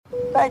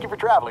Thank you for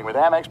traveling with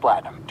Amex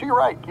Platinum. To your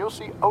right, you'll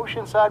see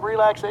oceanside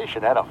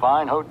relaxation at a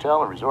fine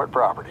hotel and resort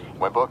property.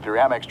 When booked through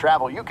Amex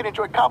Travel, you can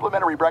enjoy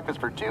complimentary breakfast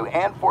for 2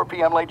 and 4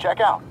 p.m. late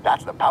checkout.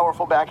 That's the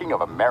powerful backing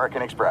of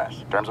American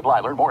Express. Terms apply.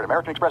 Learn more at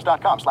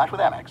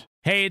americanexpress.com/withAmex.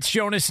 Hey, it's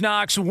Jonas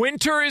Knox.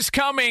 Winter is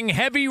coming.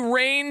 Heavy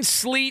rain,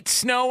 sleet,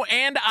 snow,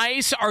 and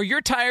ice. Are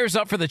your tires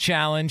up for the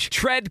challenge?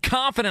 Tread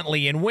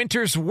confidently in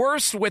winter's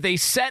worst with a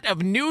set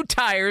of new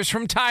tires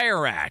from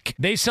Tire Rack.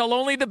 They sell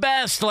only the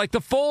best, like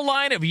the full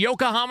line of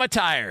Yokohama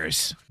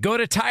tires. Go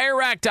to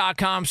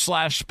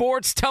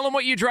TireRack.com/sports. Tell them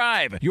what you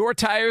drive. Your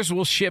tires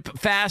will ship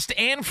fast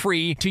and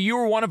free to you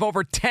or one of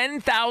over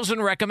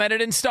 10,000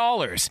 recommended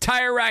installers.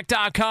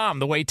 TireRack.com,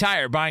 the way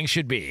tire buying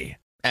should be.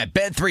 At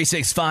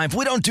Bet365,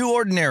 we don't do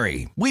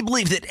ordinary. We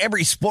believe that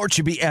every sport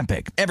should be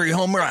epic. Every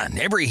home run,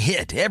 every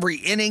hit, every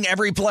inning,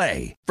 every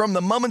play. From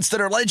the moments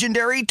that are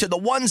legendary to the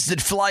ones that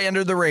fly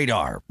under the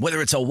radar. Whether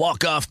it's a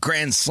walk-off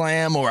grand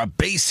slam or a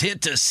base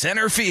hit to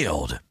center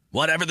field.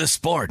 Whatever the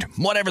sport,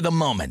 whatever the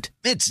moment.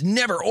 It's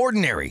never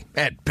ordinary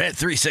at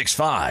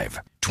Bet365.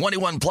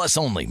 21 plus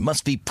only.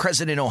 Must be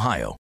present in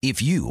Ohio.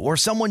 If you or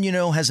someone you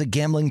know has a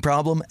gambling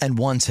problem and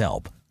wants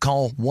help,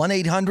 call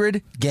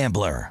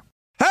 1-800-GAMBLER.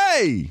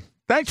 Hey!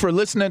 Thanks for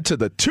listening to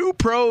the Two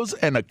Pros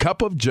and a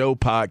Cup of Joe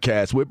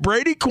podcast with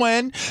Brady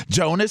Quinn,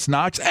 Jonas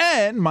Knox,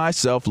 and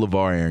myself,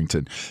 LaVar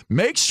Arrington.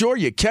 Make sure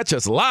you catch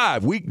us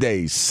live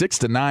weekdays 6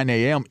 to 9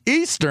 a.m.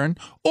 Eastern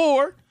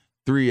or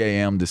 3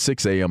 a.m. to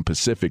 6 a.m.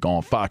 Pacific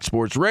on Fox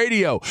Sports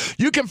Radio.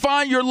 You can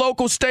find your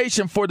local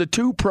station for the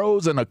Two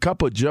Pros and a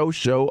Cup of Joe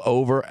show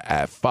over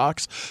at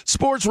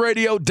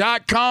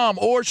foxsportsradio.com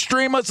or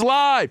stream us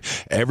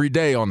live every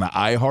day on the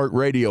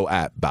iHeartRadio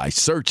app by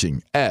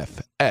searching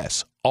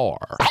FSR. Now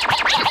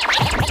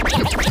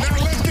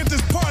let's get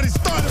this party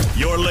started.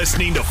 You're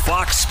listening to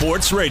Fox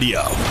Sports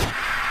Radio.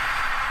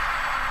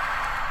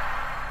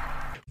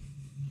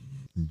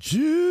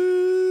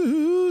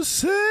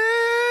 Juicy.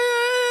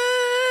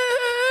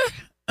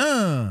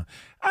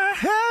 I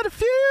had a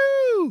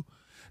few,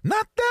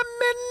 not that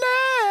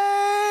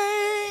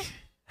many.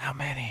 How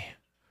many?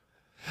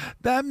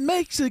 That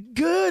makes it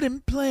good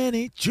and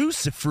plenty.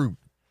 Juicy fruit.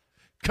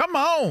 Come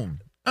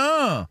on.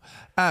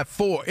 At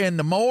 4 in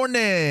the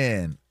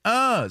morning.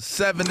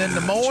 7 in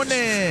the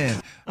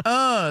morning.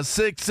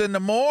 6 in the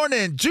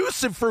morning.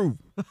 Juicy fruit.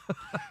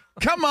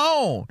 Come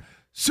on.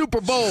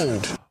 Super Bowl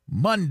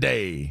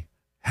Monday.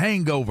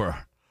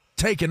 Hangover.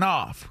 Taking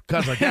off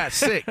because I got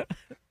sick.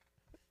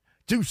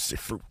 Juicy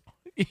fruit.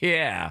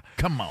 Yeah.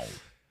 Come on.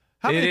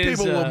 How many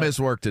people will miss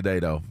work today,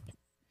 though?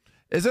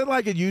 Is it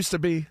like it used to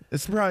be?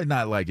 It's probably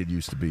not like it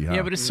used to be, huh?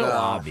 Yeah, but it's so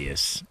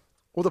obvious.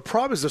 Well, the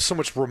problem is there's so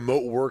much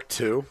remote work,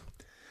 too.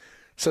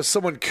 So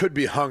someone could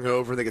be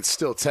hungover and they could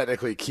still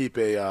technically keep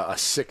a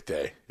sick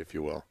day, if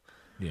you will.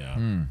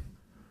 Yeah.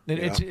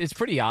 It's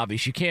pretty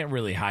obvious. You can't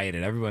really hide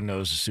it. Everyone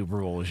knows the Super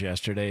Bowl was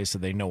yesterday, so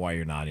they know why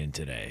you're not in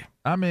today.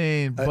 I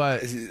mean,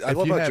 but I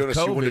love how Jonas,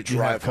 you wouldn't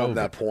drive home COVID.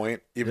 that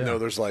point, even though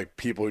there's like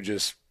people who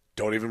just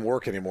don't even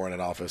work anymore in an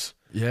office.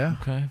 Yeah.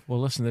 Okay. Well,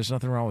 listen, there's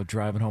nothing wrong with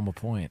driving home a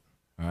point.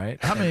 All right.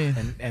 I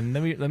mean, and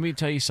let me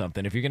tell you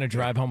something. If you're going to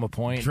drive home a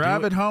point,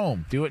 drive it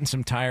home. Do it in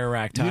some Tire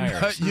Rack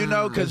tires.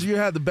 Because you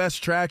have the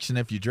best traction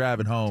if you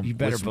drive it home. You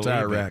better with some believe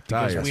Tire Rack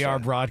tires. Because we are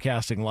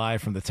broadcasting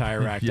live from the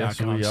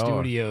TireRack.com Yes,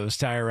 studios.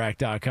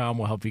 TireRack.com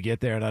will help you get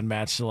there. An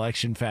unmatched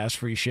selection, fast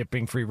free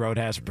shipping, free road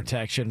hazard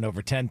protection, and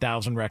over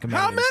 10,000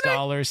 recommended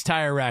installers.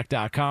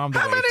 TireRack.com.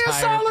 How many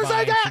installers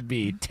I got? Should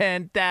be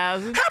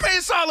 10,000. How many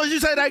installers you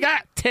say they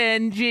got?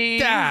 10 G.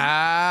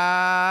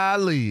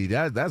 Golly,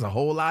 that's a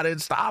whole lot of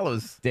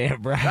installers.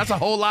 Damn right. That's a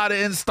whole lot of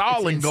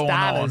installing going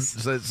on.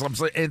 Some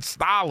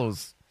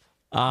installers.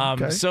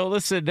 So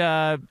listen,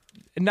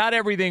 not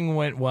everything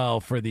went well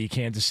for the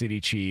Kansas City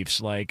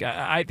Chiefs. Like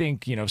I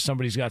think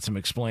somebody's got some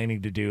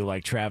explaining to do,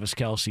 like Travis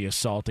Kelce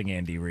assaulting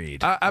Andy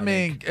Reid. I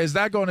mean, is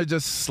that going to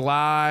just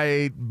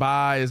slide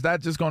by? Is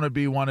that just going to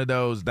be one of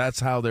those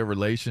that's how their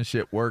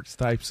relationship works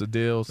types of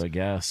deals? I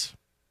guess.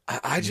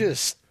 I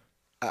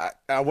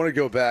want to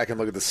go back and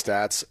look at the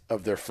stats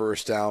of their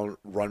first down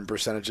run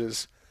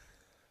percentages,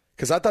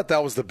 because I thought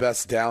that was the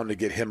best down to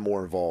get him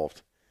more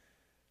involved.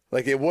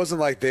 Like, it wasn't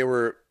like they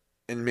were,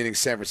 meaning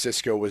San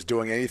Francisco, was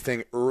doing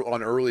anything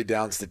on early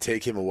downs to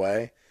take him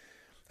away.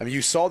 I mean,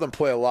 you saw them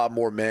play a lot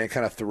more man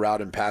kind of throughout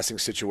in passing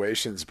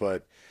situations,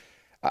 but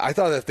I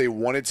thought that if they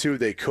wanted to,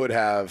 they could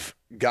have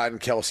gotten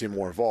Kelce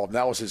more involved. And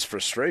that was his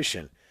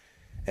frustration.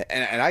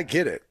 And I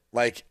get it.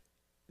 Like,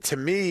 to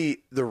me,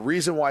 the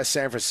reason why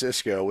San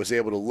Francisco was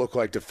able to look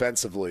like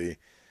defensively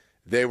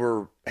they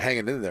were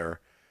hanging in there,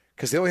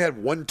 because they only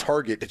had one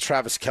target to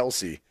Travis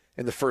Kelce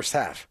in the first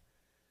half.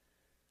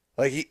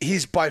 Like,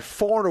 he's by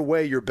far and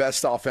away your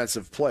best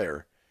offensive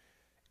player.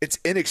 It's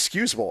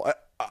inexcusable.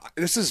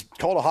 This is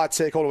called a hot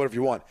take, call it whatever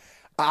you want.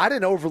 I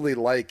didn't overly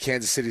like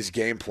Kansas City's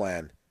game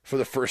plan for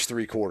the first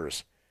three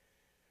quarters.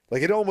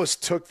 Like, it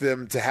almost took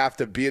them to have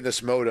to be in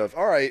this mode of,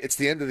 all right, it's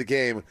the end of the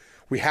game.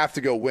 We have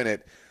to go win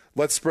it.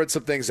 Let's spread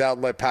some things out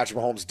and let Patrick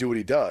Mahomes do what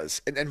he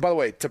does. And by the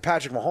way, to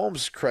Patrick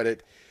Mahomes'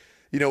 credit,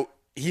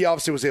 he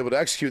obviously was able to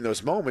execute in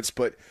those moments,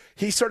 but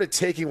he started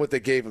taking what they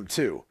gave him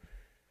too.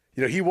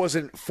 You know, he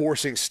wasn't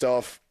forcing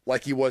stuff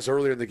like he was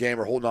earlier in the game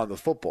or holding on to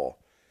the football.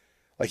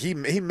 Like he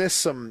missed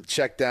some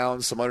check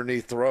downs, some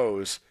underneath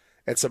throws,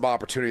 and some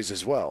opportunities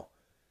as well.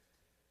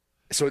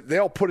 So they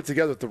all put it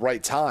together at the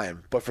right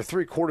time. But for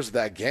 3/4 of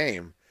that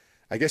game,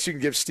 I guess you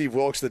can give Steve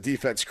Wilkes the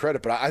defense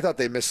credit, but I thought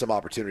they missed some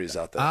opportunities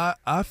out there.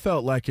 I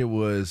felt like it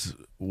was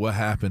what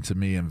happened to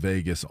me in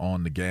Vegas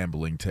on the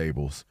gambling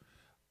tables.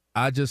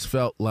 I just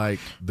felt like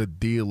the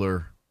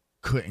dealer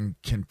couldn't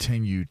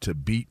continue to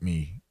beat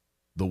me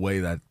the way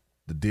that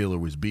the dealer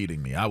was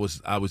beating me. I was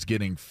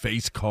getting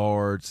face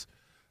cards,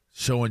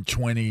 showing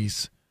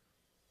 20s.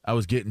 I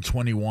was getting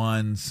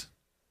 21s.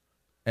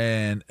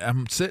 And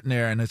I'm sitting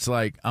there, and it's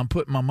like I'm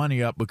putting my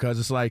money up because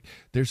it's like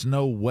there's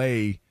no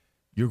way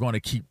you're going to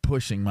keep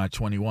pushing my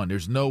 21.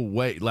 There's no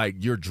way, like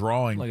you're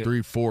drawing like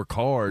 3-4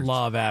 cards.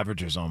 Law of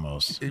averages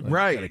almost.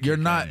 Right. You're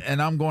not,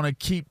 and I'm going to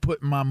keep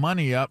putting my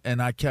money up,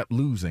 and I kept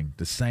losing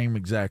the same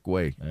exact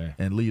way. Yeah.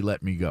 And Lee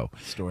let me go.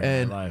 Story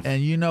of my life.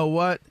 And you know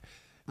what?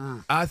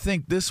 I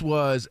think this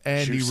was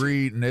Andy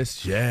Reid and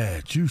this,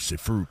 juicy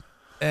fruit.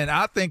 And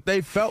I think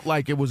they felt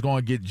like it was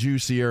going to get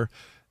juicier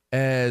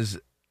as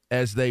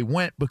they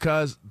went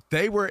because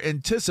they were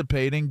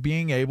anticipating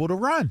being able to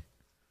run.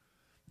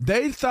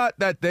 They thought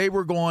that they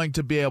were going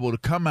to be able to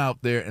come out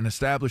there and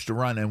establish the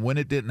run, and when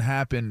it didn't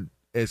happen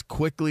as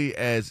quickly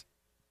as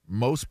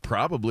most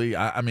probably,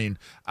 I mean,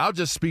 I'll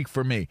just speak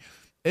for me.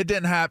 It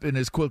didn't happen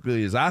as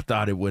quickly as I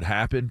thought it would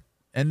happen,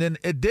 and then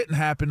it didn't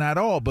happen at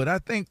all. But I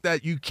think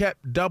that you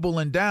kept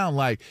doubling down,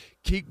 like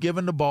keep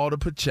giving the ball to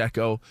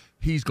Pacheco.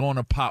 He's going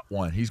to pop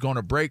one. He's going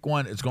to break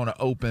one. It's going to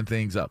open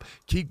things up.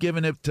 Keep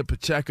giving it to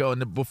Pacheco,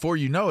 and before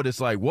you know it, it's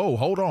like, whoa,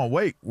 hold on,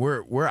 wait.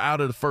 We're out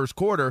of the first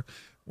quarter.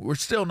 We're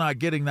still not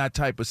getting that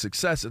type of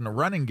success in the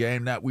running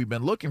game that we've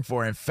been looking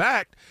for. In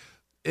fact,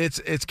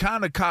 it's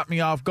kind of caught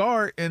me off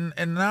guard, and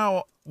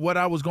now what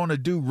I was going to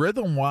do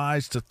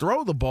rhythm-wise to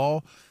throw the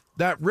ball,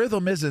 that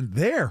rhythm isn't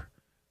there.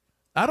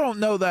 I don't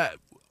know that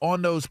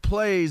on those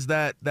plays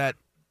that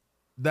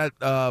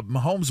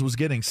Mahomes was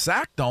getting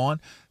sacked on,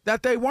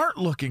 that they weren't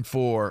looking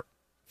for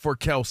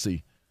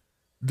Kelsey.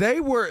 They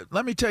were.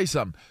 Let me tell you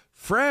something.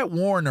 Fred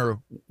Warner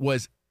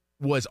was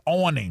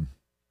on him.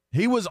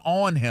 He was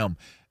on him,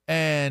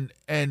 and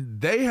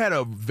they had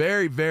a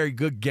very, very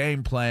good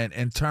game plan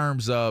in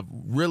terms of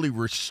really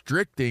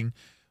restricting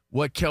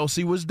what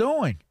Kelsey was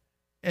doing.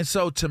 And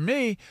so to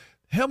me,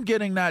 him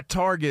getting that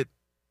target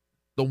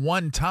the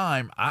one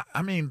time,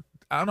 I mean,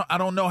 I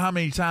don't know how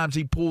many times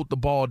he pulled the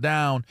ball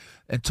down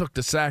and took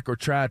the sack or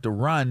tried to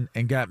run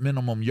and got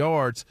minimum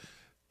yards,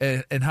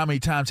 and how many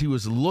times he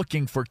was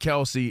looking for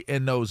Kelsey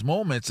in those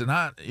moments. And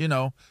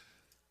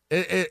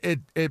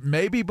it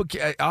maybe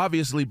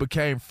obviously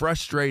became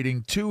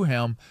frustrating to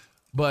him,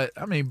 but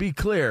I mean, be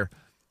clear.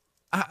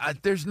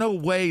 There's no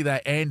way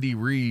that Andy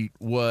Reid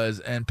was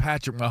and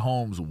Patrick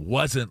Mahomes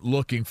wasn't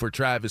looking for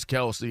Travis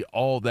Kelsey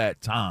all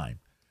that time.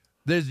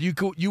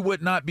 You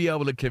would not be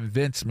able to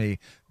convince me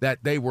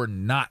that they were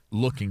not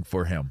looking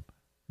for him.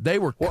 They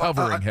were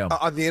covering him.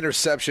 On the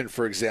interception,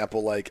 for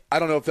example, like I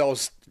don't know if that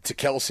was to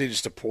Kelsey,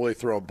 just a poorly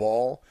thrown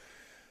ball,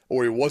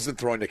 or he wasn't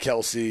throwing to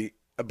Kelsey,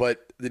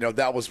 but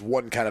that was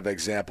one kind of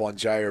example on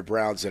Jair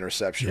Brown's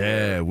interception.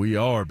 Yeah, we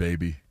are,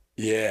 baby.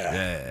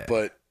 Yeah.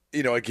 But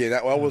again,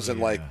 that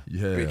wasn't I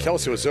mean,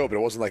 Kelsey was open.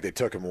 It wasn't like they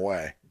took him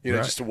away. Right.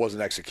 Just it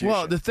wasn't execution.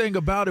 Well, the thing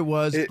about it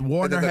was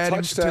Warner had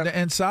him to the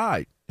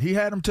inside. He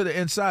had him to the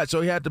inside,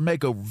 so he had to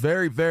make a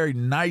very, very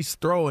nice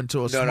throw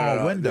into a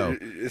small window.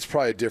 It's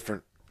probably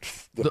different.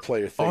 The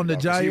player thing on the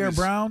Jair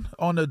Brown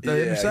on the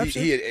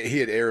interception. He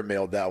had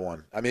airmailed that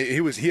one. I mean,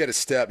 he had a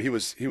step. He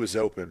was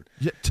open.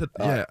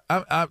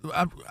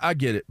 I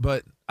get it,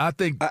 but I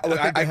think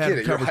I had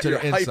him covered to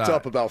the inside. You're hyped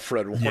up about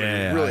Fred Warner.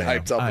 Yeah, you're really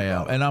hyped up. I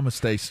am, and I'm gonna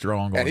stay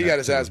strong. And he got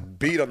his ass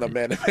beat on the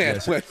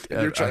man-to-man.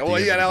 You're trying. Well,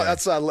 he got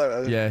outside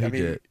left. Yeah, he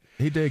did.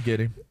 He did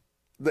get him.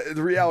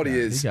 The reality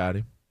is, he got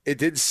him. It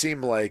did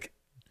seem like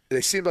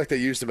they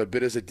used him a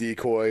bit as a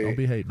decoy. Don't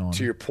be hating on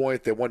to your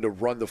point, they wanted to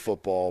run the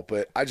football,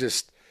 but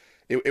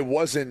it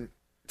wasn't,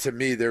 to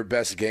me, their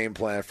best game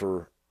plan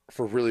for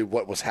really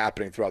what was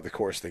happening throughout the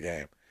course of the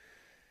game.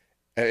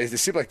 And it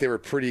seemed like they were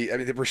pretty. I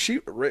mean,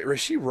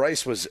 Rashee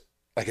Rice was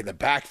like in the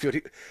backfield.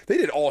 They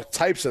did all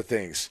types of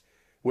things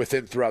with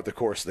him throughout the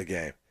course of the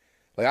game.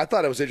 Like I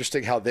thought it was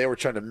interesting how they were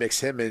trying to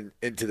mix him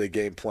into the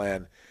game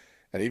plan,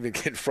 and even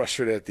getting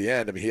frustrated at the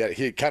end. I mean,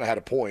 he kind of had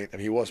a point. I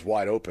mean, he was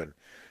wide open.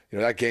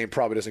 That game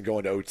probably doesn't go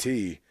into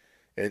OT,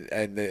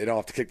 and they don't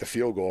have to kick the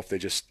field goal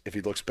if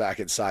he looks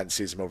back inside and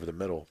sees him over the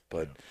middle.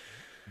 But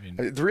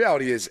the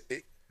reality is,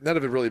 none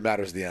of it really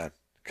matters at the end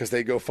because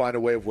they go find a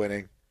way of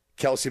winning.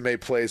 Kelsey made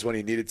plays when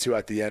he needed to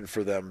at the end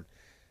for them,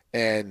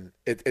 and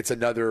it's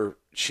another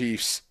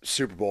Chiefs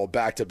Super Bowl,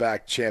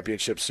 back-to-back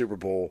championship Super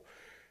Bowl.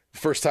 The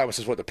first time was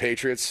since the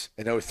Patriots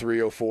in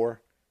 03-04.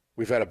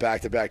 We've had a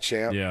back-to-back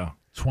champ. Yeah.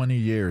 20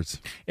 years.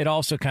 It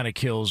also kind of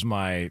kills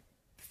my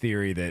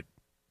theory that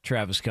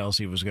Travis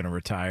Kelsey was going to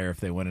retire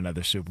if they win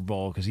another Super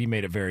Bowl because he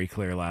made it very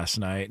clear last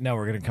night. No,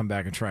 we're going to come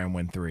back and try and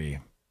win 3.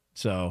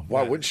 So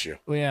why wouldn't you?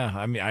 Well, yeah,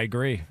 I mean, I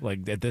agree.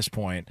 Like at this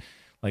point,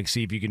 like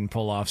see if you can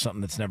pull off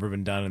something that's never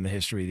been done in the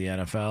history of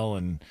the NFL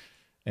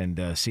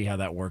and see how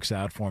that works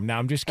out for him. Now,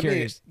 I'm just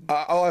curious. I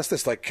mean, I'll ask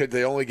this: like, could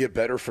they only get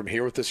better from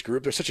here with this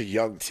group? They're such a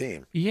young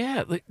team.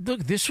 Yeah, look,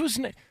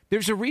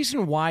 there's a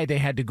reason why they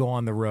had to go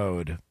on the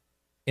road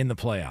in the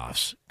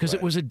playoffs because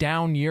it was a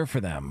down year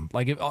for them.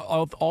 Like, if,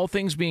 all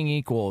things being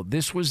equal,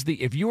 this was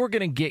if you were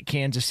going to get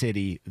Kansas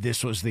City,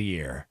 this was the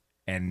year,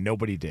 and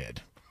nobody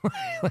did.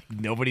 Like,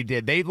 nobody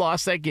did. They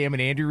lost that game,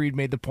 and Andy Reid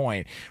made the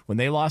point when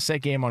they lost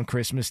that game on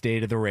Christmas Day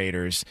to the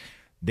Raiders.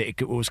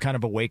 It was kind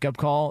of a wake-up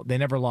call. They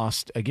never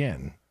lost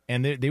again.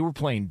 And they were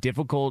playing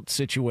difficult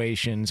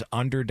situations,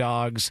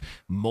 underdogs,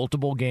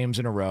 multiple games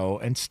in a row,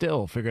 and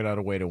still figured out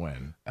a way to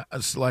win.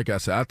 Like I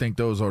said, I think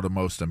those are the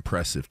most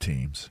impressive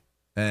teams.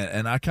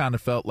 And I kind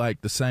of felt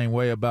like the same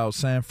way about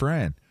San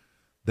Fran.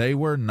 They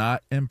were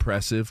not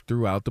impressive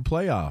throughout the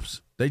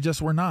playoffs. They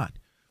just were not.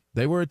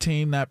 They were a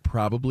team that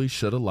probably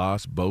should have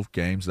lost both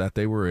games that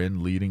they were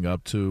in leading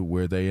up to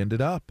where they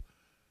ended up.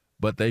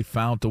 But they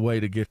found a way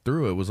to get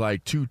through. It was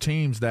like two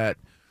teams that,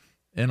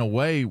 in a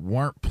way,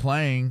 weren't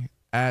playing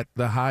at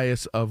the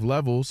highest of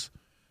levels.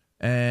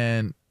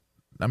 And,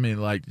 I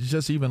mean, like,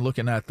 just even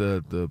looking at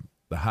the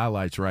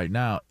highlights right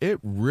now, it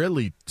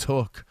really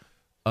took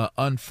an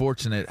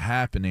unfortunate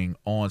happening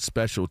on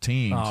special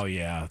teams. Oh,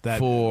 yeah.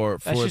 For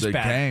the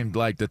bad. game,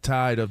 like the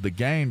tide of the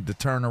game to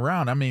turn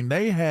around. I mean,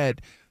 they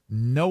had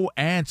no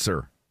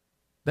answer.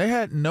 They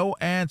had no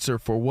answer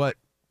for what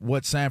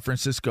San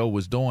Francisco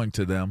was doing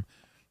to them.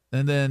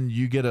 And then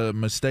you get a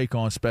mistake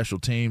on special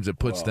teams that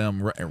puts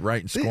them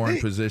right in scoring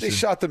position. They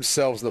shot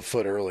themselves in the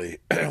foot early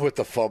with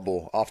the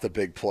fumble off the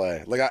big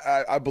play. Like,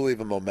 I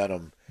believe in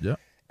momentum. Yeah.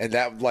 And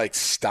that, like,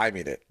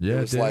 stymied it. Yeah,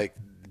 it was like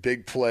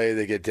big play.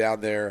 They get down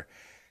there,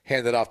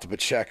 hand it off to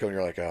Pacheco, and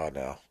you're like, oh,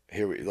 no.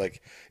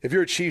 If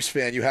you're a Chiefs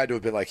fan, you had to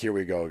have been like, here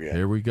we go again.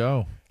 Here we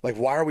go. Like,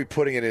 why are we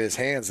putting it in his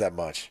hands that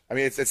much? I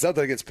mean, it's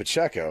nothing against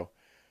Pacheco,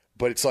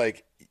 but it's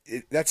like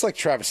that's like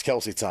Travis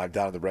Kelce time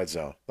down in the red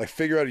zone. Like,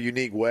 figure out a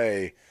unique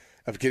way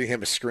of getting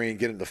him a screen,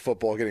 getting him the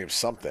football, getting him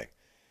something.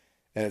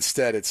 And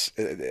instead, it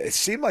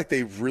seemed like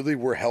they really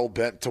were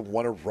hell-bent to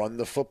want to run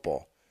the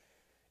football.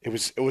 It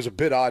was a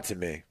bit odd to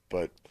me,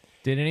 but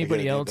did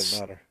anybody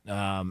else, other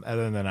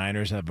than the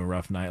Niners, have a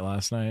rough night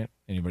last night?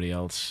 Anybody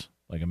else,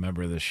 like a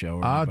member of the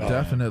show? I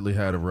definitely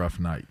had a rough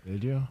night.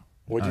 Did you?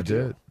 What'd you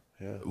do? Did.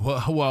 Yeah.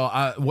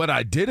 Well, what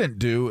I didn't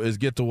do is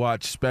get to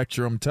watch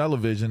Spectrum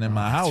Television in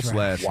my house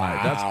last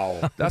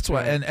night. That's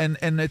why,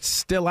 and it's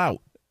still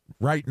out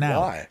right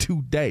now. Why?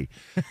 Today.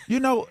 You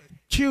know,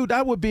 Q,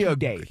 that would be a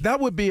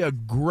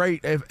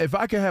great if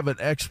I could have an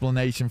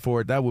explanation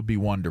for it, that would be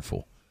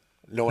wonderful.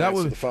 No one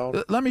answered the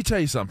phone? Let me tell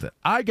you something.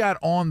 I got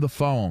on the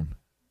phone.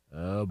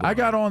 Oh, boy. I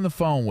got on the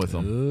phone with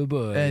him. Oh,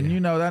 boy. And, you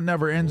know, that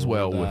never ends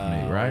well with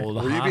me, right? Old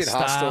Were you being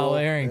hostile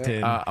Arrington.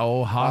 Yeah.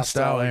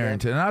 Hostile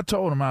Arrington. And I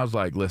told him, I was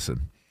like,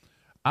 listen,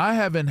 I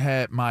haven't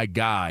had my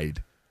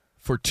guide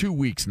for 2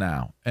 weeks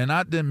now. And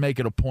I didn't make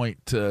it a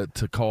point to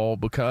call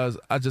because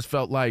I just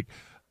felt like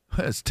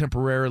it's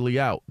temporarily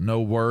out.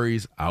 No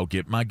worries. I'll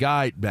get my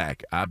guide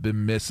back. I've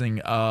been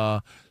missing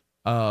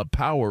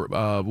Power.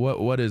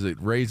 What is it?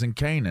 Raising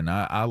Canaan.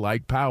 I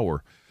like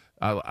Power.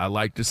 I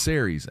like the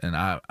series, and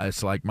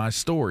it's like my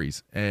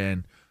stories,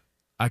 and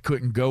I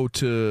couldn't go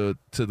to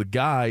the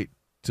guide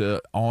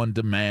to on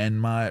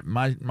demand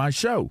my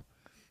show.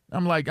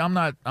 I'm like, I'm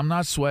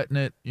not sweating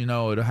it. You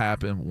know, it'll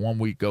happen. 1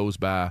 week goes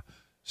by,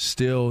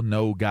 still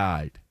no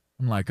guide.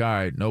 I'm like, all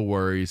right, no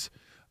worries.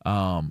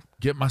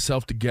 Get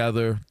myself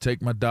together,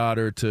 take my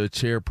daughter to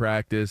cheer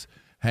practice,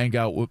 hang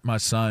out with my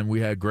son.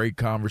 We had great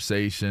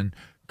conversation.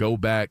 Go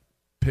back,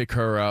 pick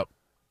her up.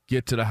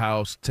 Get to the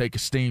house, take a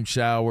steam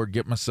shower,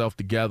 get myself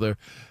together,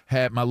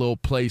 had my little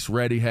place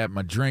ready, had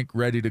my drink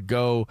ready to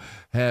go,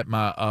 had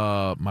my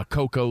my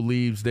cocoa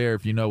leaves there,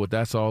 if you know what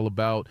that's all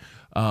about.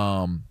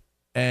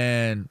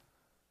 And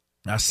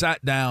I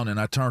sat down and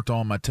I turned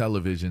on my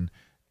television,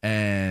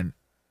 and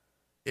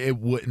it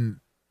wouldn't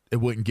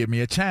give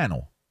me a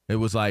channel. It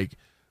was like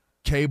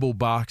cable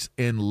box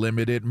in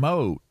limited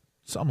mode.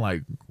 So I'm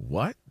like,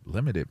 what?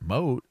 Limited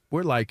mode?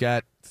 We're like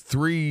at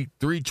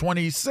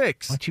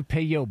 326. Why don't you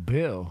pay your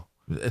bill?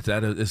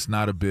 It's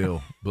not a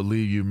bill,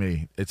 believe you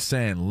me. It's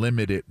saying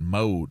limited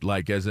mode,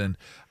 like as in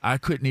I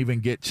couldn't even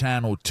get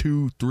channel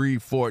 2, 3,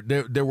 4.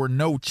 There were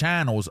no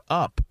channels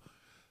up.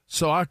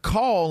 So I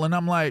call and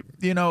I'm like,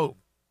 you know,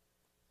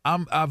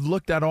 I've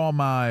looked at all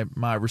my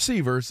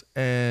receivers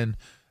and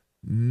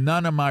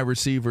none of my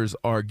receivers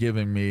are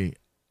giving me,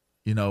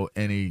 you know,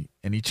 any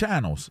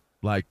channels.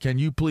 Like, can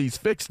you please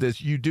fix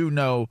this? You do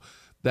know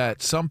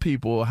that some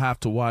people have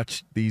to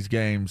watch these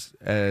games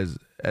as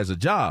a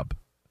job.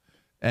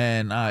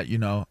 And, you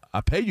know,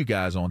 I pay you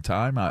guys on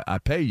time. I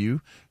pay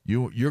you.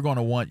 You're going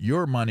to want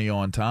your money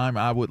on time.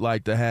 I would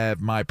like to have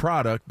my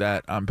product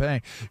that I'm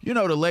paying. You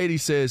know, the lady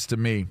says to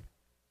me,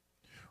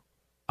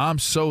 I'm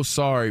so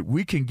sorry.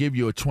 We can give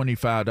you a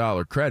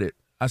 $25 credit.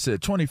 I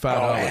said $25.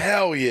 Oh,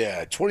 hell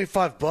yeah.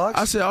 $25?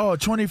 I said,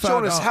 $25.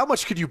 Jonas, how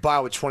much could you buy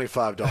with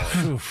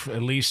 $25? Oof,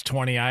 at least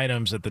 20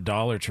 items at the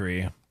Dollar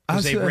Tree.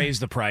 Because they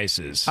raised the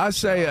prices. I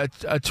say a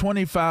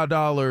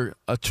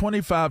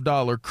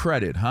 $25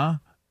 credit, huh?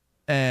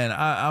 And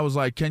I was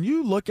like, can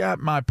you look at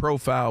my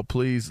profile,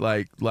 please?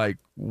 Like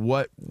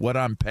what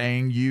I'm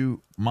paying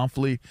you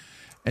monthly?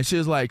 And she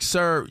was like,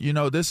 sir,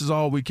 this is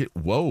all we could.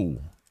 Whoa.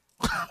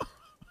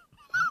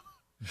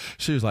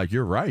 She was like,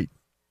 you're right.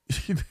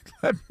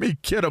 Let me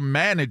get a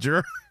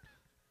manager.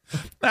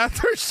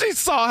 After she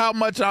saw how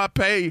much I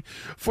pay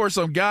for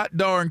some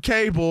goddamn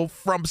cable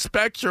from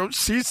Spectrum,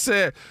 she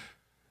said,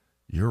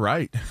 you're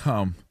right.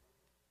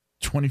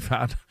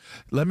 25.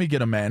 Let me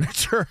get a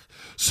manager.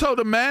 So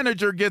the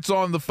manager gets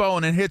on the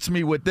phone and hits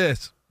me with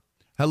this.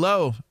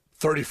 Hello.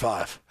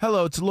 35.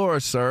 Hello, it's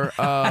Laura, sir.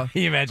 Can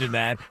you imagine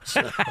that?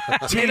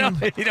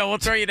 We'll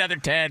throw you another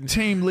 10.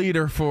 Team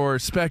leader for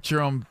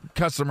Spectrum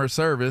customer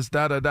service.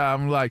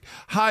 I'm like,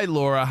 hi,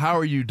 Laura. How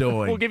are you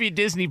doing? We'll give you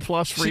Disney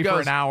Plus free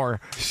for an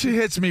hour. She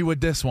hits me with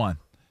this one.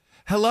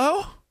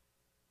 Hello?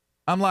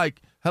 I'm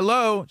like,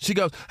 hello? She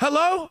goes,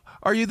 hello?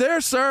 Are you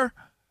there, sir?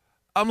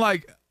 I'm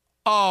like,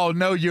 oh,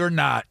 no, you're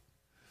not.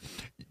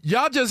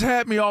 Y'all just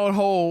had me on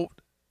hold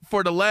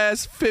for the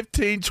last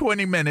 15,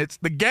 20 minutes.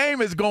 The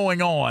game is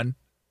going on.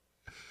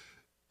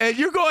 And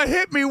you're going to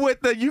hit me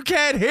with the, you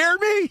can't hear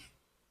me?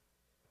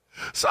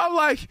 So I'm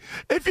like,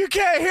 if you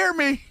can't hear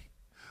me,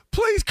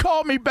 please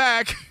call me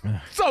back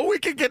so we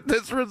can get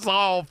this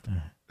resolved.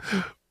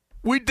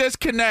 We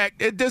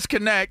disconnect. It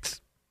disconnects.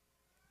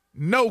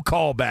 No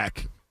call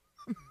back.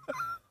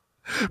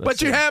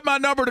 But you had my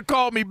number to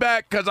call me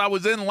back because I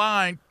was in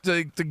line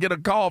to get a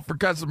call for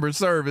customer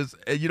service,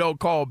 and you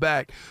don't call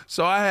back.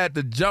 So I had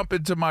to jump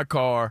into my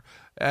car.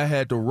 I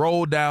had to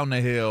roll down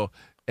the hill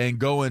and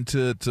go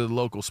into the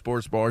local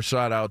sports bar.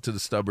 Shout out to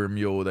the Stubborn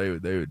Mule. They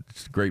were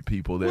great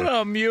people there. What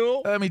up,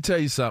 Mule? Let me tell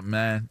you something,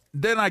 man.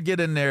 Then I get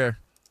in there,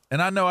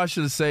 and I know I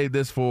should have saved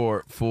this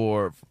for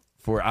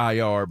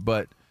IR,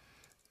 but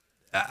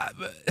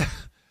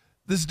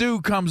this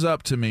dude comes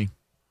up to me.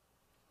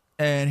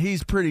 And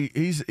he's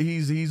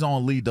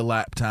on lead the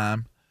lap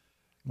time.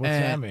 What's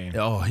that mean?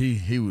 Oh,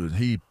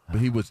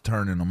 he was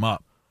turning them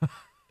up.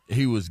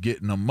 He was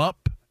getting them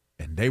up,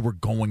 and they were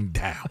going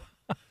down.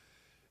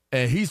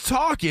 And he's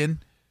talking,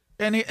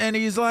 and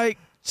he's like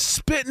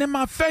spitting in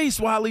my face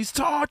while he's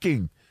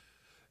talking.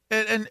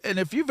 And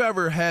if you've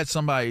ever had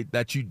somebody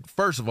that you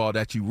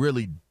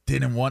really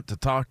didn't want to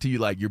talk to you,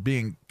 like you're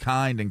being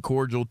kind and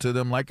cordial to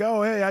them, like,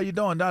 oh, hey, how you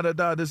doing?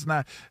 This and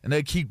that, and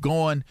they keep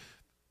going.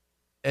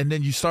 And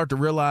then you start to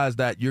realize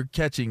that you're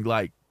catching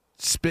like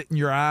spit in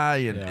your eye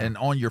and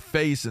on your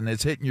face, and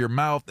it's hitting your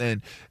mouth,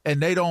 and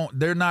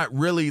they're not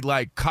really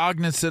like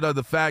cognizant of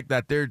the fact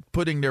that they're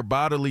putting their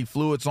bodily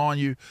fluids on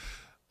you.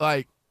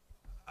 Like,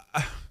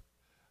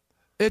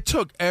 it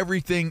took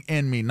everything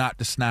in me not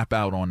to snap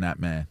out on that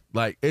man.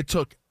 Like, it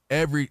took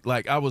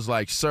I was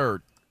like,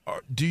 sir,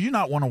 do you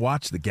not want to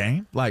watch the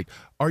game? Like,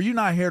 are you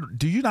not here?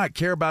 Do you not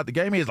care about the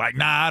game? He's like,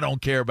 nah, I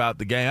don't care about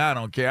the game. I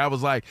don't care. I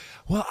was like,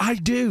 well, I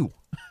do.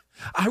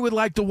 I would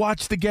like to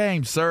watch the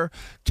game, sir.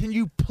 Can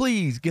you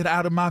please get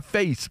out of my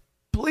face?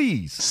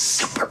 Please.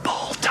 Super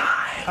Bowl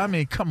time. I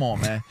mean, come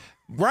on, man.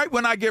 Right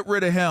when I get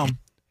rid of him,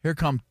 here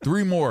come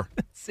 3 more.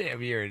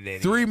 Sam, you're an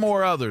idiot. 3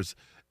 more others.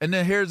 And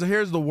then here's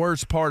the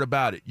worst part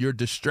about it. You're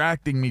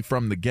distracting me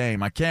from the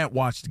game. I can't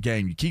watch the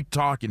game. You keep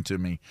talking to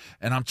me,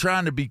 and I'm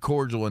trying to be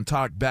cordial and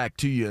talk back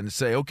to you and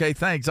say, okay,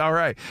 thanks, all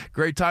right,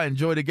 great time,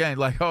 enjoy the game.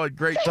 Like, oh,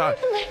 great time.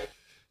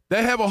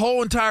 They have a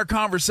whole entire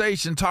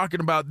conversation talking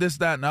about this,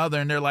 that, and the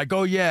other, and they're like,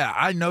 oh, yeah,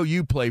 I know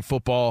you play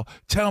football.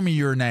 Tell me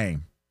your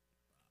name.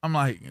 I'm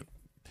like,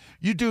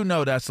 you do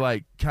know that's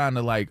like kind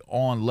of like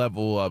on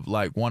level of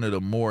like one of the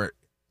more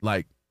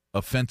like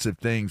offensive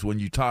things when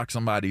you talk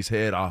somebody's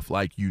head off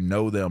like you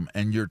know them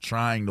and you're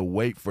trying to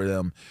wait for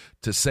them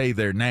to say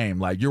their name.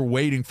 Like, you're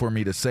waiting for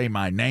me to say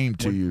my name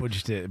to you. What'd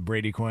you say,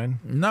 Brady Quinn?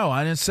 No,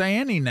 I didn't say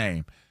any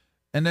name.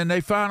 And then they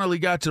finally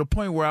got to the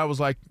point where I was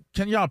like,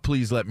 can y'all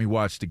please let me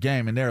watch the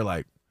game? And they're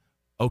like,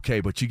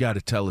 okay, but you got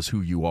to tell us who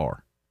you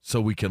are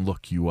so we can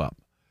look you up.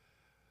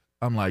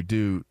 I'm like,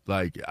 dude,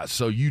 like,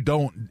 so you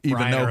don't even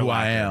Brian know who Urlacher.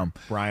 I am.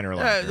 Brian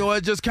Urlacher. Well,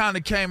 it just kind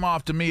of came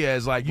off to me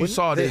as like, you Wouldn't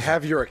saw they this.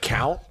 have your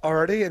account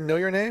already and know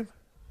your name?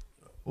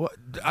 What?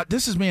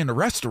 This is me in the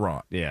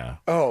restaurant. Yeah.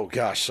 Oh,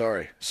 gosh,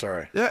 sorry.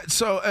 Yeah,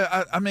 so,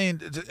 I mean,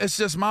 it's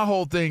just my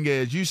whole thing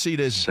is you see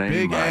this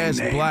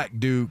big-ass black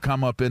dude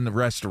come up in the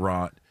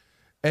restaurant,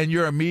 and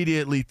you're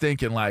immediately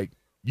thinking, like,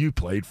 you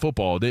played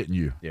football, didn't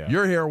you? Yeah.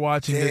 You're here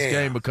watching this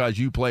game because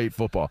you played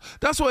football.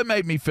 That's what it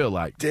made me feel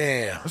like.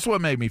 Damn. That's what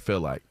it made me feel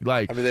like.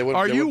 Like, I mean,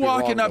 are you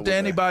walking up to would they?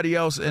 anybody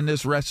else in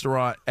this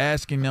restaurant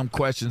asking them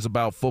questions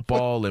about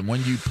football and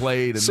when you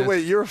played? And So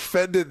wait, you're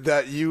offended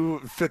that you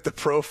fit the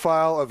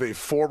profile of a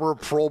former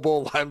Pro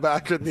Bowl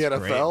linebacker in the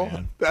NFL? Great,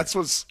 man. That's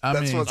what's.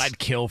 I'd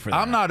kill for that.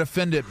 I'm not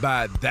offended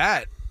by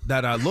that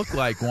I look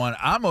like one.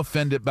 I'm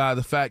offended by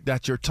the fact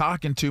that you're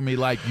talking to me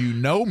like you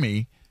know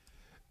me.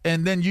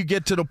 and then you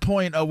get to the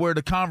point of where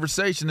the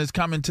conversation is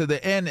coming to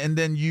the end, and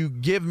then you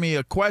give me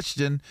a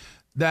question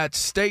that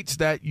states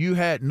that you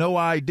had no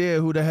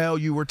idea who the hell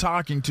you were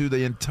talking to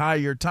the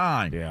entire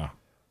time. Yeah.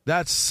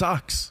 That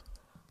sucks.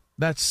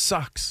 That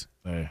sucks.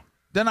 Hey.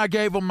 Then I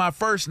gave him my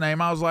first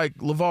name. I was like,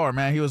 LaVar,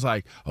 man. He was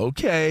like,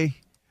 okay,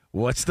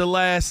 what's the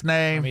last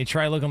name? I mean,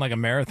 try looking like a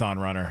marathon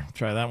runner.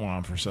 Try that one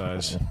on for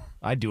size.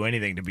 I'd do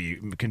anything to be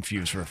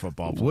confused for a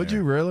football player. Would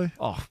you really?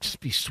 Oh, just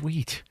be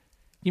sweet.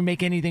 You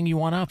make anything you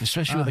want up,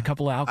 especially with a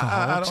couple of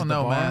alcoholics. I don't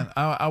know, man.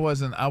 I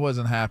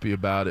wasn't happy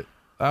about it.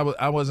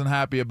 I wasn't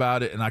happy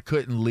about it, and I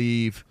couldn't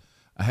leave.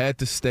 I had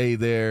to stay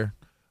there.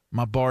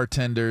 My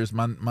bartenders,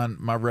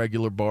 my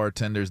regular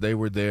bartenders, they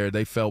were there.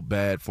 They felt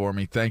bad for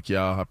me. Thank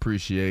y'all. I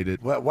appreciate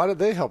it. Why did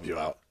they help you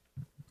out?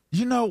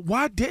 You know,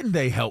 why didn't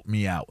they help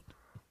me out?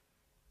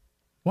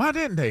 Why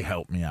didn't they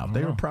help me out?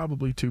 They were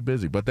probably too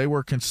busy, but they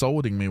were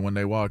consoling me when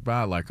they walked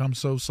by, like, I'm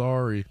so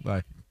sorry.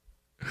 Like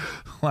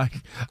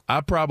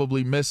I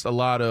probably missed a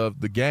lot of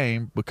the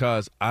game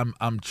because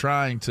I'm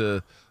trying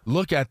to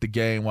look at the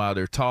game while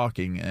they're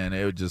talking, and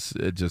it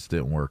just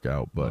didn't work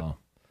out. But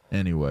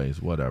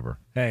anyways, whatever.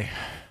 Hey,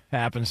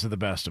 happens to the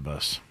best of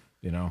us,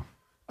 you know.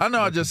 I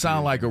know I just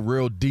sound like a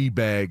real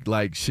D-bag,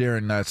 like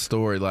sharing that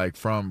story, like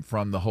from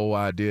the whole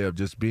idea of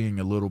just being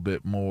a little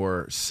bit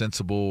more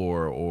sensible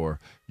or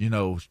you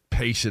know,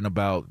 patient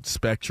about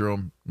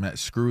Spectrum.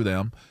 Screw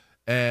them.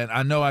 And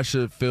I know I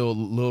should feel a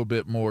little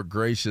bit more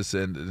gracious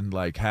and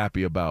like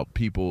happy about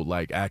people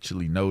like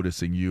actually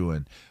noticing you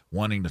and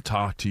wanting to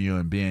talk to you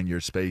and be in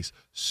your space.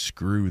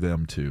 Screw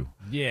them too.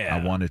 Yeah.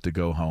 I wanted to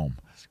go home.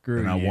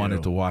 Screw I you.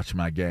 wanted to watch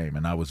my game,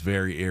 and I was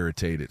very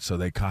irritated. So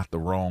they caught the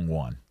wrong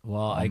one.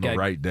 Well, on the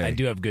right day. I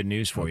do have good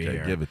news for you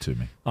here. Okay, give it to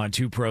me. On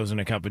Two Pros and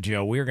a Cup of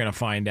Joe, we're going to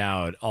find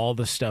out all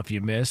the stuff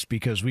you missed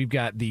because we've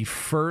got the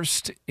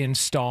first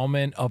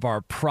installment of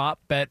our Prop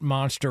Bet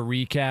Monster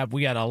recap.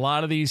 We got a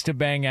lot of these to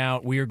bang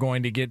out. We are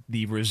going to get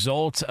the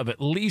results of at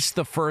least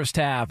the first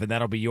half, and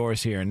that'll be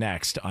yours here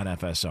next on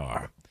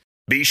FSR.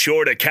 Be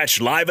sure to catch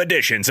live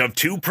editions of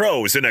Two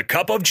Pros and a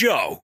Cup of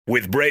Joe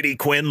with Brady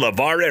Quinn,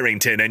 LaVar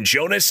Arrington, and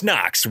Jonas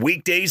Knox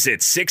weekdays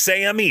at 6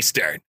 a.m.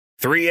 Eastern,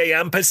 3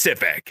 a.m.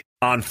 Pacific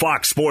on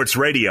Fox Sports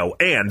Radio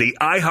and the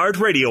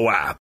iHeartRadio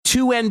app.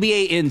 Two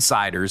NBA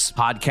insiders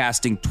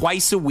podcasting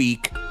twice a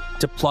week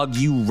to plug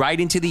you right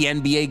into the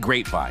NBA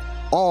grapevine.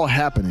 All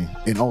happening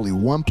in only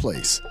one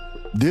place.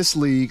 This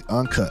League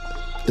Uncut,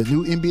 the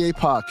new NBA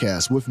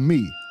podcast with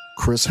me,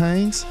 Chris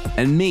Haynes,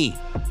 and me,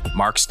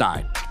 Mark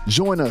Stein.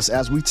 Join us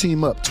as we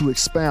team up to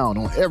expound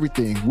on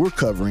everything we're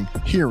covering,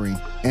 hearing,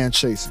 and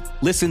chasing.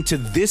 Listen to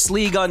This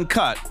League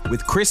Uncut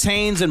with Chris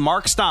Haynes and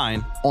Mark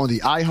Stein on the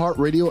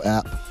iHeartRadio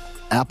app,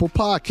 Apple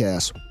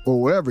Podcasts, or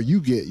wherever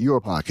you get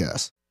your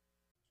podcasts.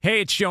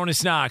 Hey, it's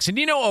Jonas Knox, and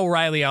you know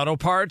O'Reilly Auto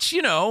Parts,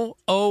 you know,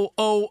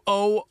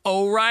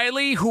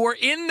 O'Reilly, who are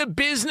in the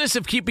business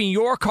of keeping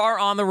your car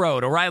on the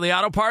road. O'Reilly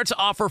Auto Parts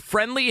offer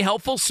friendly,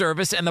 helpful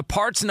service and the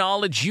parts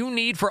knowledge you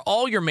need for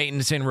all your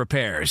maintenance and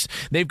repairs.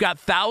 They've got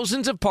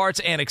thousands of parts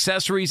and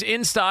accessories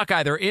in stock,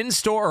 either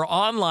in-store or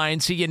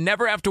online, so you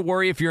never have to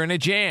worry if you're in a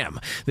jam.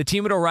 The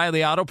team at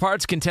O'Reilly Auto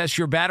Parts can test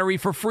your battery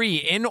for free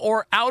in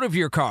or out of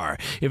your car.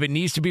 If it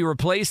needs to be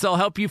replaced, they'll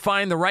help you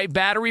find the right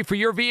battery for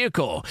your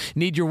vehicle.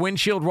 Need your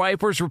windshield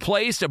wipers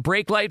replaced, a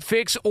brake light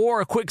fix,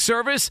 or a quick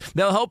service?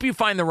 They'll help you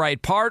find the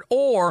right part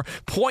or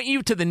point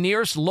you to the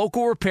nearest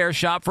local repair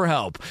shop for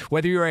help.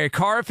 Whether you're a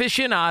car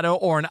aficionado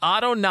or an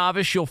auto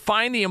novice, you'll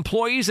find the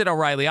employees at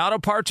O'Reilly Auto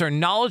Parts are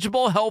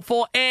knowledgeable,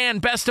 helpful,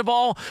 and best of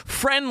all,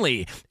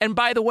 friendly. And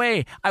by the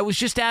way, I was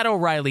just at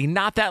O'Reilly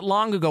not that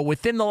long ago,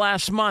 within the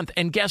last month,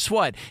 and guess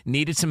what?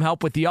 Needed some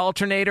help with the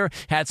alternator,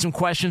 had some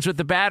questions with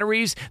the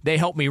batteries. They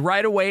helped me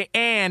right away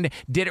and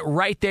did it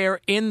right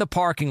there in the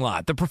parking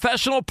lot. The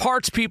professional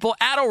parts people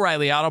at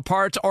O'Reilly Auto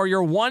Parts are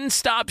your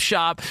one-stop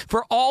shop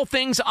for all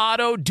things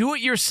auto,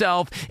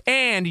 do-it-yourself,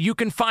 and you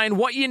can find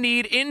what you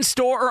need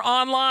in-store or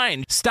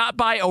online. Stop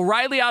by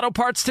O'Reilly Auto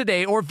Parts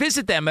today or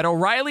visit them at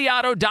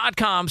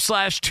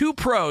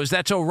O'ReillyAuto.com/2pros.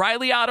 That's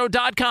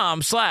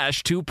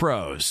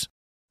O'ReillyAuto.com/2pros.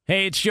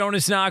 Hey, it's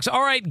Jonas Knox.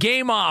 All right,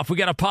 game off. We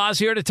got to pause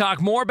here to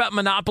talk more about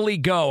Monopoly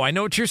Go. I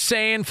know what you're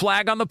saying,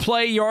 flag on the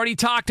play. You already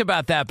talked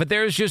about that, but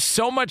there's just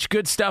so much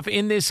good stuff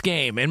in this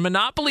game. In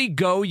Monopoly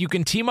Go, you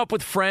can team up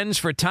with friends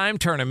for time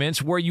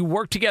tournaments where you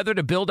work together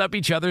to build up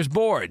each other's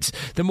boards.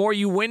 The more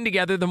you win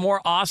together, the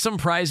more awesome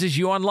prizes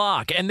you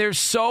unlock. And there's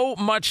so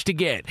much to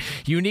get.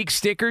 Unique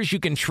stickers you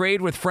can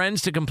trade with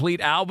friends to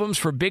complete albums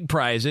for big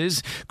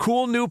prizes.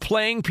 Cool new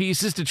playing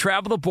pieces to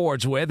travel the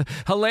boards with.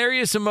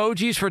 Hilarious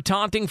emojis for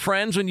taunting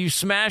friends when you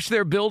smash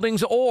their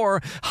buildings or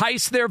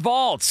heist their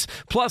vaults.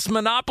 Plus,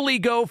 Monopoly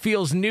Go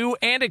feels new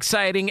and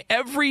exciting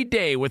every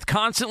day with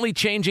constantly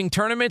changing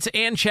tournaments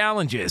and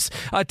challenges.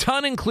 A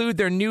ton include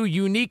their new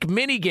unique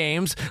mini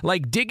games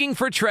like digging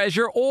for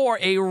treasure or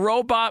a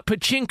robot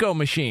pachinko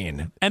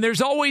machine. And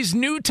there's always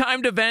new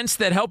timed events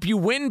that help you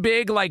win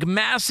big, like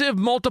massive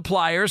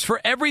multipliers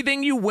for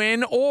everything you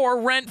win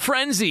or rent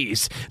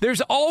frenzies.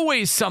 There's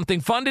always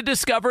something fun to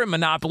discover in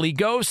Monopoly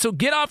Go, so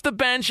get off the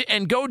bench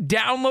and go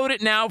download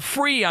it now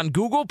free on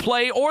Google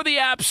Play or the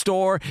App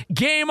Store.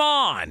 Game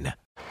on!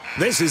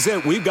 This is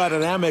it. We've got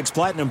an Amex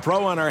Platinum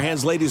Pro on our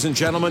hands, ladies and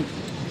gentlemen.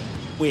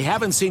 We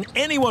haven't seen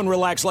anyone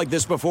relax like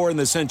this before in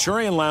the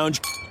Centurion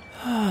Lounge.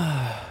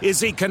 Is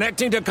he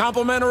connecting to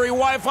complimentary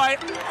Wi-Fi?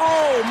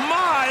 Oh,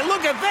 my!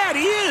 Look at that!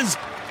 He is!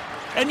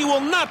 And you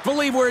will not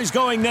believe where he's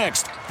going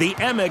next. The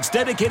Amex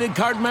dedicated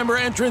card member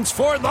entrance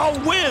for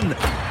the win!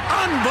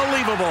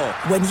 Unbelievable!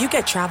 When you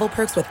get travel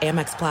perks with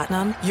Amex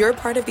Platinum, you're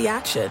part of the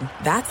action.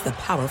 That's the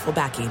powerful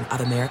backing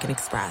of American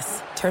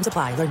Express. Terms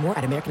apply. Learn more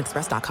at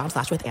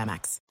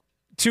americanexpress.com/withAmex.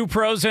 Two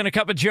pros and a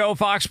cup of Joe,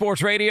 Fox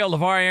Sports Radio.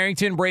 LaVar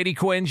Arrington, Brady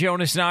Quinn,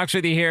 Jonas Knox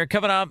with you here.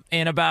 Coming up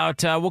in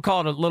about, we'll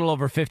call it a little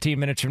over 15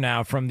 minutes from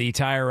now from the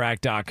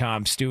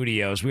TireRack.com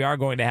studios. We are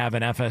going to have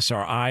an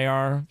FSR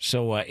IR,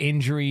 so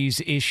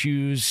injuries,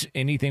 issues,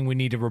 anything we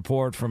need to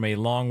report from a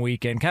long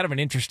weekend. Kind of an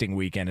interesting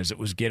weekend as it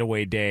was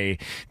getaway day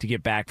to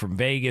get back from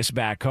Vegas,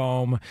 back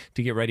home,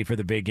 to get ready for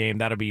the big game.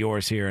 That'll be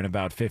yours here in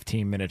about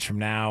 15 minutes from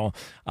now.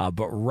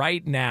 But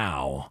right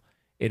now,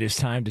 it is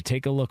time to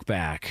take a look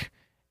back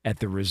at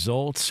the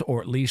results,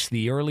 or at least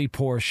the early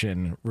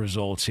portion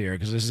results here,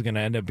 because this is going to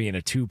end up being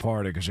a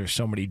two-parter because there's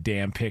so many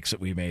damn picks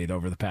that we made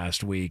over the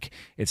past week.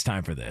 It's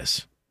time for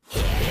this.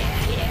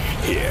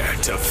 Here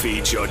to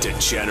feed your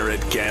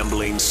degenerate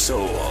gambling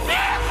soul.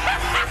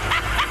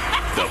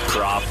 The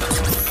Prop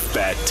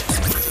Bet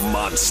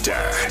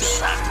Monster.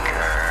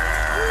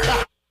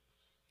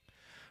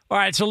 All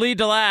right, so lead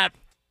to lap.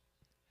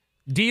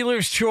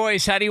 Dealer's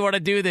choice. How do you want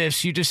to do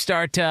this? You just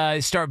start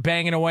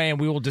banging away, and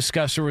we will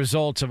discuss the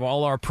results of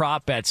all our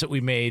prop bets that we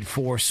made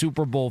for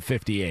Super Bowl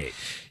 58.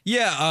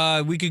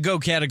 Yeah, we could go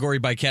category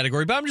by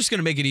category, but I'm just going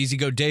to make it easy,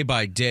 go day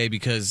by day,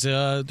 because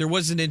there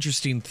was an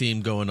interesting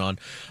theme going on.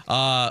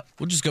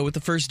 We'll just go with the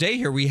first day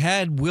here. We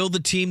had, will the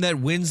team that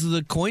wins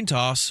the coin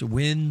toss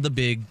win the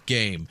big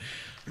game?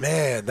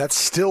 Man, that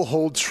still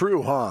holds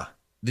true, huh?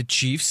 The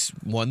Chiefs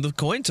won the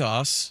coin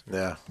toss,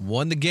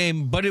 won the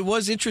game, but it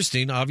was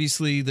interesting.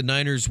 Obviously, the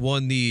Niners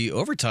won the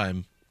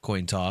overtime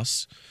coin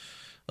toss,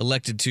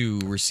 elected to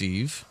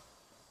receive,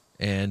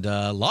 and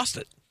lost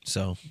it.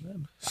 So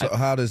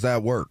how does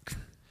that work?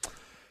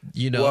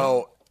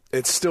 Well,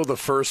 it's still the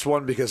first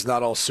one because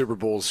not all Super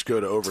Bowls go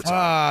to overtime.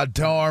 Ah,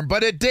 darn,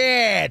 but it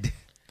did.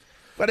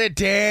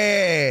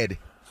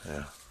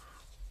 Yeah.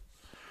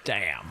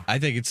 Damn. I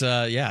think it's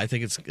I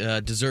think it's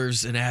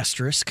deserves an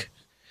asterisk.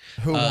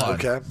 Who won?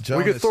 Okay.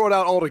 Jonas. We could throw it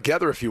out all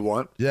together if you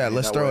want. Yeah,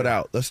 let's throw it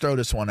out. Let's throw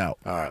this one out.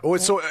 All right.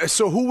 Wait, so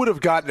who would have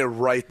gotten it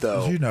right,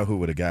 though? You know who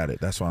would have got it.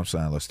 That's what I'm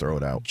saying. Let's throw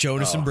it out.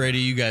 Jonas and Brady,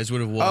 you guys would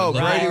have won. Oh,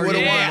 Brady would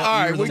have won. All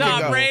right, we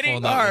can go. Brady.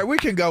 All right, we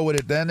can go with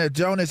it then. If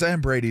Jonas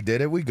and Brady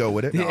did it, we go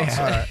with it. Yeah.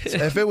 All right.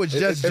 If it was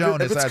just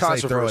Jonas, I'd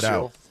say throw it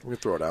out. We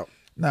can throw it out.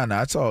 No,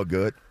 it's all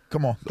good.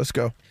 Come on, let's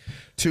go.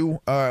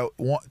 Two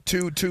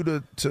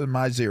to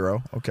my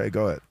 0. Okay,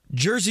 go ahead.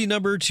 Jersey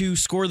number to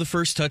score the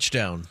first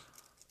touchdown.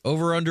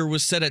 Over-under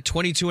was set at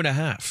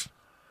 22.5.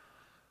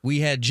 We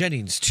had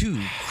Jennings, 2.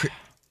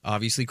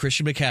 Obviously,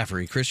 Christian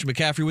McCaffrey. Christian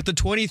McCaffrey with the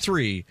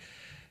 23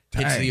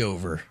 hits the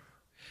over.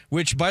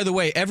 Which, by the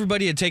way,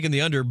 everybody had taken the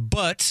under,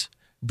 but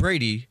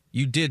Brady,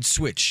 you did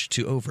switch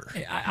to over.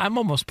 I'm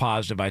almost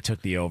positive I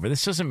took the over.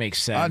 This doesn't make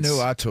sense. I knew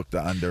I took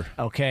the under.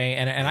 Okay,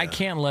 and I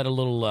can't let a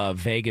little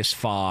Vegas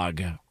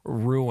fog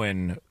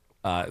ruin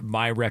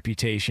my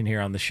reputation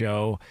here on the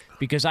show,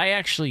 because I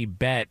actually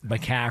bet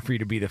McCaffrey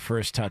to be the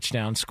first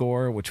touchdown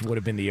scorer, which would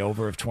have been the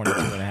over of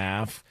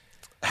 22.5.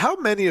 How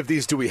many of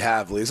these do we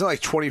have, Lee? Is it like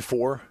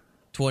 24?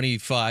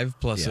 25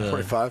 plus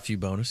 25? a few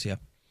bonus, yeah.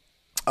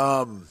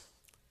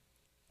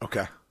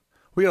 Okay.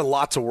 We got a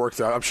lot to work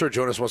through. I'm sure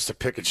Jonas wants to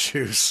pick and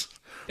choose.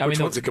 Which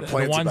ones he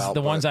complains about.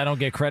 The ones I don't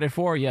get credit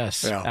for,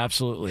 yes,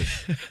 absolutely.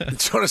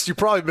 Jonas, you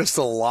probably missed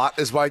a lot,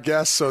 is my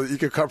guess, so you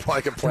could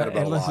probably complain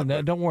about a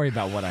lot. Don't worry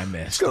about what I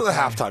missed. Let's go to the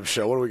halftime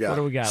show. What do we got?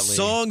 Lee?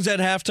 Songs at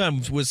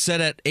halftime was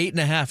set at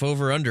 8.5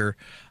 over-under.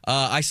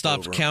 I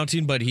stopped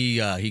counting, but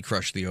he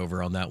crushed the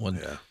over on that one.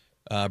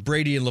 Yeah.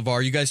 Brady and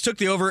LaVar, you guys took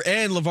the over,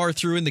 and LaVar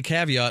threw in the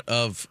caveat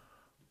of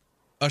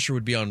Usher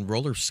would be on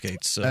roller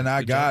skates. So and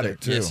I got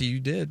it, too. Yes, you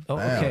did. Oh,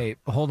 okay,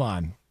 hold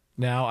on.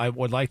 Now, I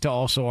would like to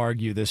also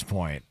argue this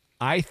point.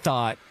 I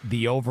thought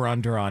the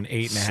over/under on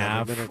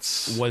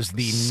 8.5 was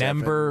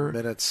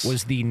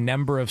the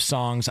number of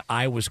songs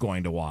I was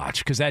going to watch,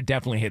 because that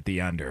definitely hit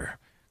the under.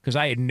 Because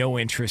I had no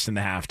interest in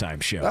the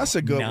halftime show. That's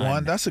a good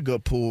one. That's a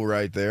good pool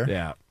right there.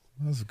 Yeah,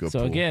 that's a good. So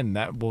pool. Again,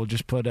 that we'll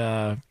just put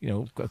a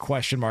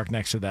question mark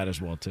next to that as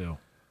well too.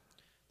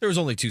 There was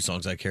only 2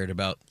 songs I cared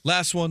about.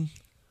 Last one,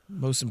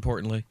 most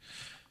importantly.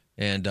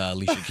 and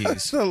Alicia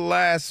Keys. The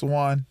last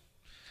one.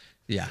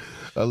 Yeah.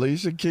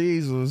 Alicia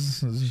Keys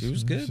was... She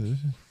was good.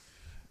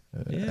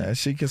 Yeah.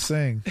 She could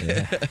sing.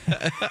 Yeah.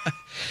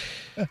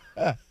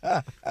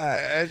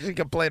 She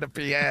could play the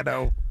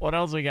piano. What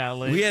else we got,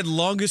 Lee? We had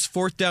longest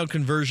fourth down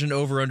conversion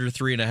over under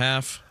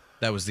 3.5.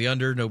 That was the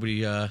under.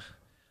 Nobody... I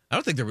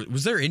don't think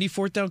was there any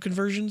fourth down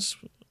conversions?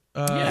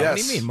 Yes. What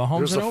do you mean?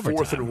 Mahomes in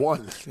overtime. 4th and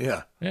 1.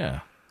 Yeah. Yeah.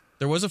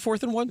 There was a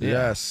 4th and 1?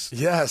 Yes.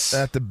 Yes.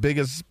 At the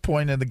biggest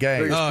point in the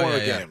game. Biggest point of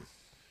the game.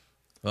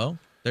 Well,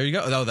 there you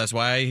go. Oh, that's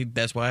why I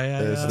That's why I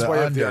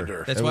had the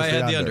under. That's why I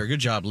had the under. Good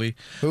job, Lee.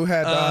 Who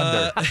had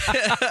the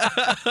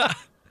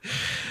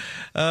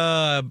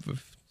under?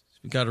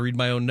 Got to read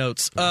my own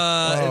notes.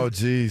 Oh,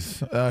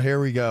 geez. Here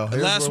we go.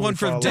 Here's last one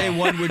from day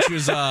one, which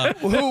was...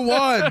 Who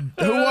won?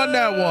 Who won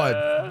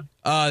that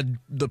one?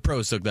 The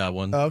pros took that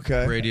one.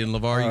 Okay. Brady and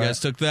LaVar, you guys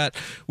took that.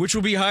 Which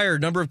will be higher,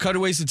 number of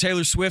cutaways to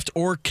Taylor Swift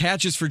or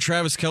catches for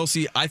Travis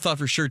Kelce? I thought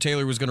for sure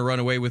Taylor was going to run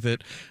away with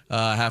it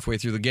halfway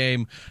through the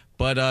game.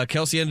 But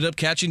Kelce ended up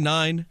catching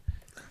 9,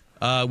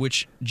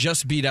 which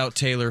just beat out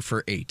Taylor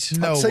for 8.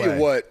 I'll tell you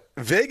what.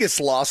 Vegas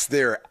lost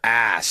their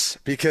ass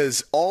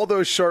because all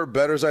those sharp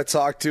bettors I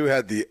talked to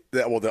had the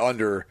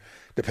under,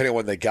 depending on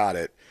when they got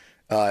it,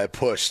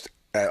 pushed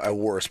at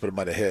worst, but it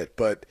might have hit.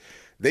 But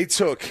they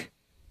took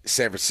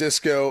San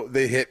Francisco.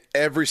 They hit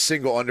every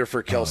single under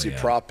for Kelce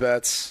prop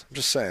bets. I'm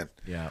just saying.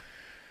 Yeah.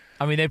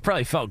 I mean, they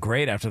probably felt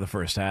great after the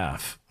first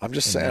half. I'm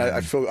just saying.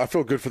 I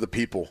feel good for the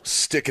people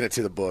sticking it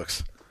to the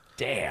books.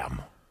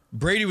 Damn.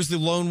 Brady was the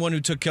lone one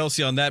who took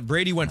Kelce on that.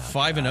 Brady went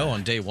 5-0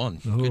 on day one.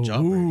 Good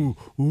job, Brady.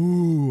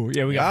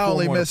 Yeah, we got I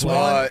only missed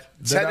one.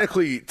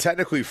 Technically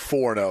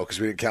 4-0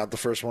 because we didn't count the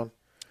first one.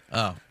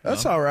 Oh,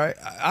 that's all right.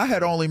 I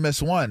had only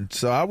missed one,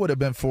 so I would have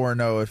been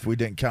 4-0 if we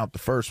didn't count the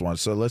first one.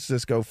 So let's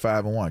just go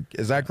 5-1.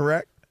 Is that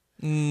correct?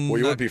 Well, you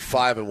wouldn't be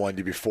 5-1.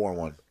 You'd be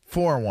 4-1.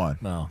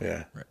 4-1. No.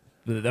 Yeah. Right.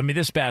 I mean,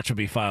 this batch will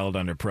be filed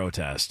under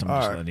protest. I'm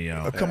just letting you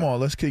know. Come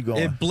on, let's keep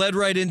going. It bled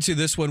right into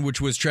this one,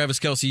 which was Travis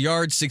Kelce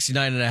yards,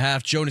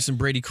 69.5. Jonas and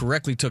Brady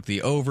correctly took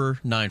the over,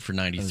 9 for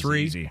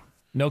 93. Easy.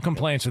 No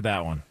complaints with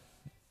that one.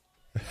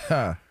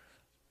 How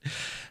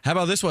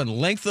about this one?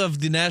 Length of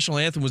the national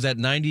anthem was at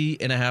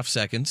 90.5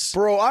 seconds.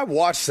 Bro, I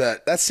watched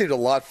that. That seemed a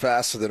lot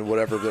faster than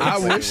whatever. I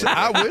wish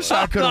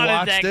I could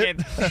have watched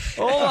it.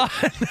 Hold on.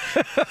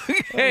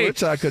 Okay. I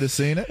wish I could have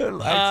seen it.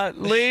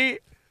 Lee?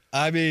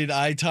 I mean,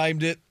 I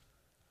timed it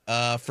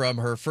from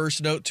her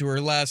first note to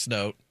her last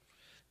note,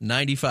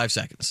 95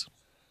 seconds.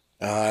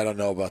 I don't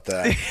know about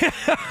that.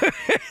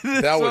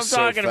 That was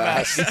so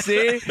fast.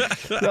 See?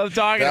 That's what I'm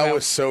talking about. That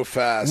was so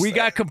fast. We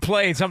got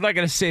complaints. I'm not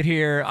going to sit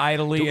here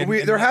idly.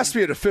 There has to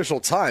be an official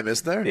time,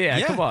 isn't there?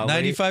 Yeah, come on.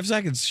 95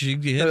 seconds. She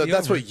hit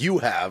that's over. what you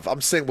have.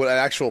 I'm saying what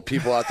actual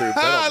people out there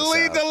bet on this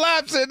lead the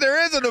laps in.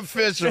 There is an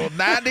official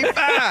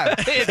 95.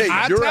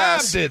 Hey, your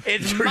ass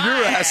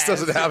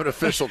doesn't have an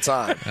official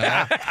time.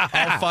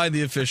 I'll find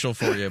the official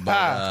for you.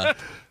 But,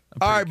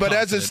 all right, but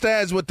as it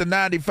stands with the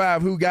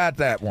 95, who got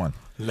that one?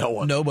 No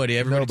one. Nobody.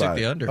 Everybody took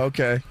the under.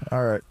 Okay.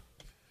 All right.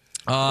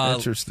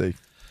 Interesting.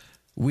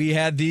 We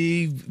had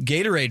the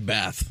Gatorade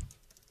bath.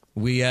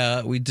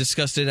 We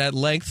discussed it at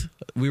length.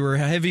 We were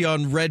heavy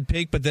on red,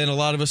 pink, but then a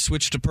lot of us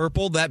switched to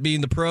purple, that being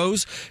the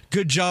pros.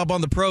 Good job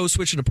on the pros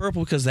switching to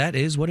purple because that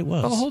is what it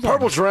was. Oh, hold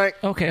Purple on. drank.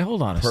 Okay,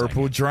 hold on a second.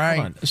 Purple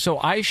drank. So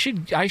I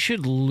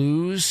should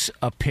lose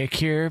a pick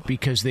here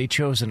because they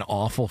chose an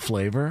awful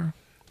flavor?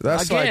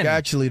 That's like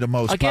actually the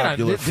most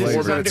popular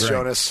flavor. 4 minutes,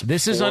 Jonas.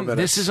 This is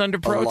under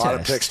protest. A lot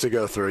of picks to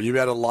go through. You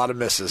had a lot of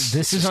misses.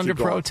 This is under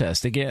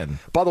protest again.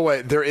 By the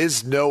way, there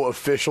is no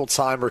official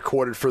time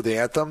recorded for the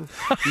anthem.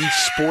 Each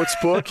sports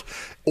book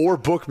or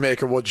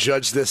bookmaker will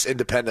judge this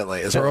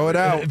independently. Throw it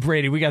out.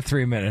 Brady, we got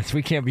 3 minutes.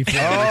 We can't be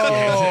playing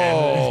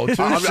these games.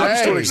 I'm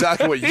just doing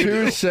exactly what you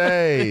do.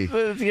 Touche.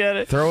 Let's get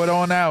it. Throw it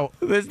on out.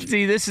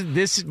 See,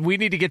 this. We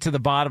need to get to the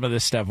bottom of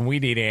this stuff, and we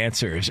need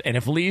answers. And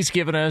if Lee's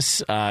giving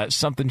us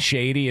something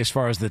shady as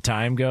far as the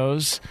time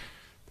goes,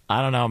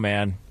 I don't know,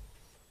 man.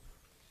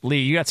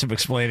 Lee, you got some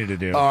explaining to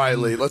do. All right,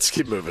 Lee, let's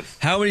keep moving.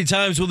 How many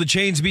times will the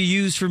chains be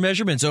used for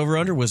measurements? Over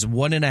under was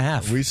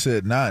 1.5. We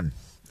said none.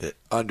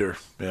 Under.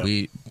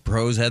 Yeah.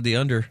 Pros had the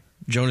under.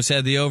 Jonas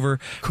had the over.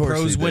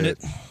 Pros win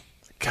it.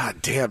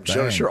 God damn,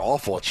 Jonas, you're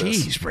awful at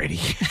this. Jeez, Brady.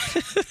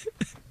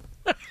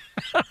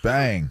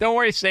 Bang. Don't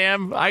worry,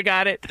 Sam. I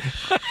got it. Did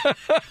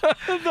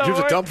you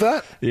have to dump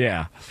that?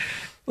 Yeah.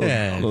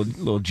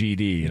 Little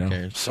GD, you know.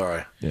 Okay.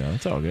 Sorry. Yeah,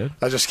 it's all good.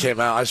 I just came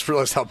out. I just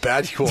realized how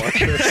bad you are.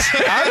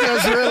 I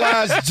just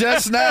realized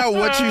just now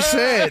what you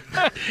said.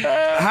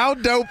 How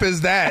dope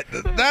is that?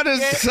 That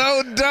is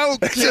so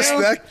dope,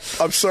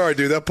 I'm sorry,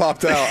 dude. That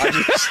popped out.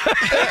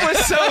 It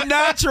was so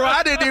natural.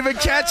 I didn't even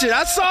catch it.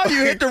 I saw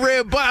you hit the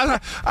red button.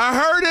 I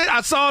heard it.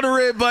 I saw the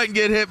red button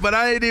get hit, but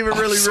I didn't even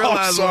really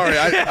realize. I'm sorry.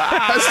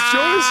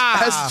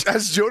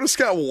 Has Jonas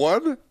got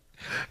one?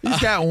 He's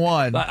got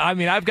one. I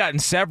mean, I've gotten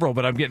several,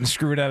 but I'm getting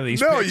screwed out of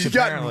these picks, you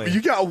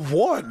got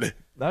one.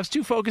 I was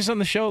too focused on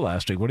the show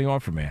last week. What do you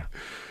want from me?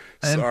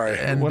 Sorry.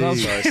 What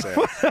else? Sorry, Sam.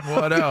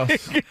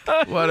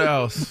 What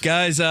else?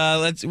 Guys,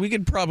 we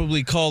could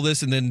probably call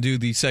this and then do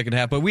the second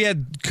half. But we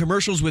had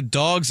commercials with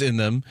dogs in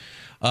them.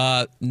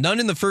 None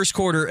in the first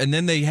quarter, and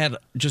then they had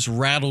just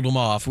rattled them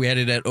off. We had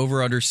it at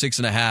over under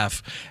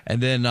 6.5,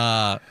 and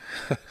then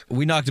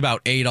we knocked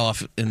about 8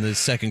 off in the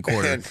second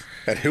quarter.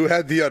 And who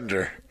had the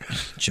under?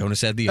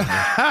 Jonas had the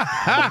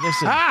under.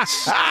 Listen,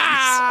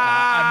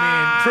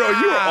 Bro,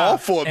 you are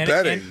awful at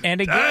betting. And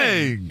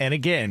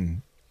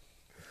again,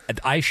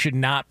 I should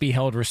not be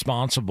held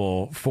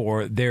responsible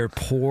for their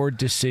poor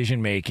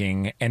decision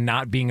making and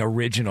not being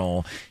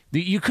original.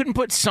 You couldn't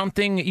put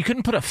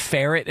a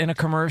ferret in a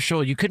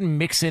commercial. You couldn't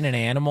mix in an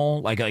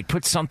animal, like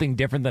put something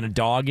different than a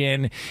dog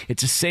in.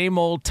 It's the same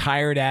old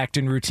tired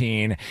acting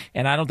routine,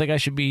 and I don't think I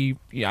should be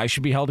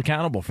held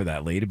accountable for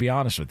that, Lee, to be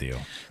honest with you.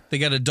 They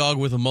got a dog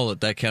with a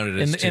mullet. That counted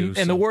as two.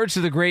 In the words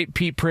of the great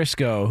Pete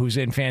Prisco, who's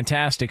in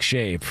fantastic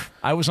shape,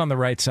 I was on the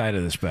right side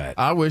of this bet.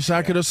 I wish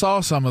I could have saw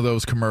some of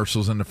those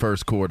commercials in the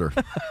first quarter.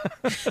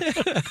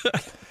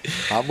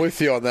 I'm with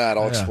you on that.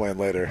 I'll explain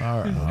later.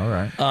 All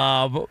right.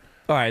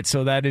 All right,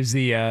 so that is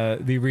the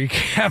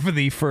recap of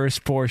the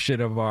first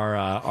portion of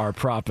our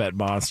prop bet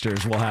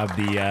monsters. We'll have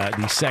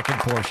the second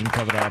portion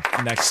coming up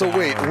next. So hour.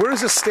 wait, where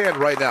does this stand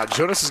right now?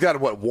 Jonas has got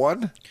what,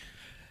 1?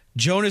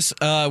 Jonas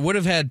would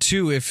have had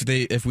 2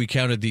 if we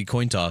counted the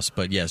coin toss,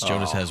 but yes,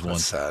 Jonas has 1.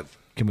 That's sad.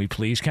 Can we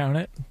please count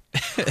it?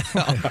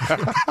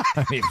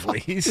 I mean,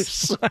 please.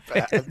 So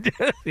bad.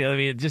 I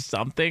mean, just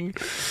something.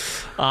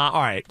 All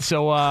right,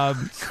 so.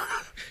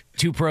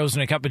 2 pros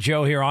and a cup of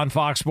Joe here on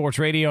Fox Sports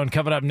Radio, and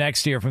coming up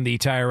next here from the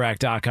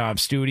TireRack.com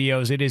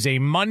studios, it is a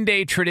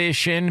Monday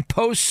tradition,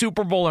 post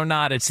Super Bowl or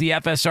not. It's the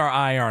FSR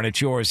Iron.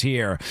 It's yours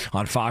here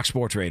on Fox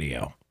Sports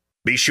Radio.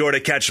 Be sure to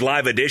catch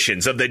live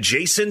editions of The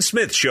Jason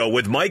Smith Show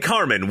with Mike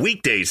Harmon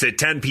weekdays at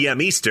 10 p.m.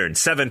 Eastern,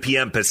 7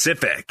 p.m.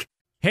 Pacific.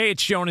 Hey,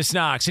 it's Jonas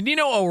Knox, and you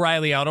know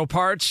O'Reilly Auto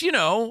Parts, you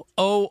know,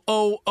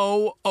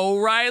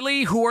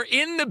 O'Reilly, who are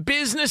in the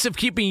business of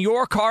keeping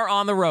your car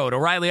on the road.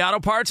 O'Reilly Auto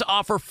Parts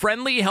offer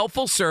friendly,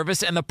 helpful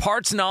service and the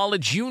parts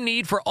knowledge you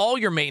need for all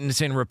your maintenance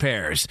and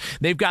repairs.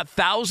 They've got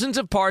thousands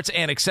of parts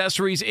and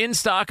accessories in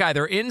stock,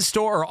 either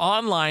in-store or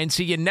online,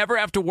 so you never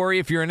have to worry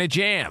if you're in a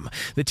jam.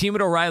 The team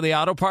at O'Reilly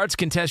Auto Parts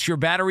can test your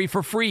battery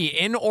for free,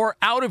 in or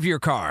out of your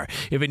car.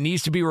 If it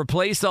needs to be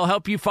replaced, they'll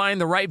help you find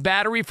the right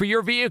battery for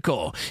your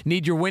vehicle.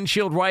 Need your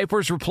windshield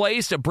wipers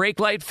replaced, a brake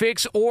light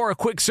fix, or a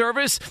quick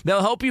service?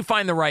 They'll help you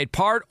find the right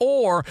part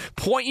or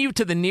point you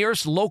to the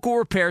nearest local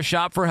repair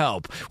shop for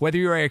help. Whether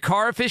you're a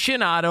car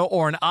aficionado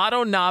or an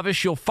auto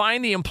novice, you'll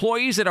find the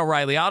employees at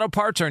O'Reilly Auto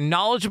Parts are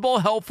knowledgeable,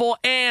 helpful,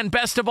 and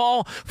best of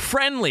all,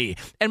 friendly.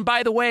 And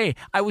by the way,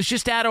 I was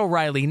just at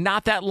O'Reilly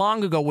not that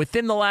long ago,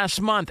 within the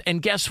last month,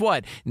 and guess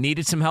what?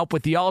 Needed some help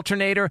with the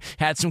alternator,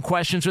 had some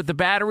questions with the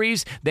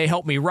batteries. They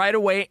helped me right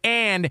away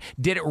and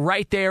did it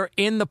right there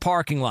in the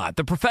parking lot.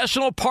 The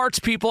professional parts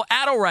people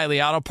at O'Reilly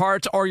Auto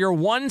Parts are your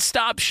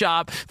one-stop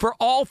shop for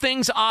all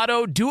things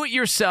auto,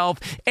 do-it-yourself,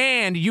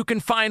 and you can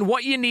find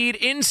what you need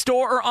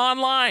in-store or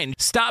online.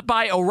 Stop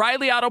by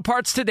O'Reilly Auto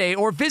Parts today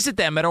or visit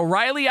them at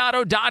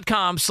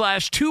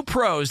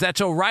O'ReillyAuto.com/2pros. That's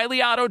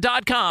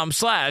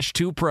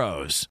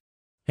O'ReillyAuto.com/2pros.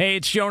 Hey,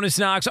 it's Jonas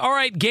Knox. All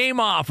right, game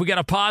off. We got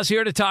to pause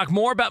here to talk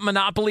more about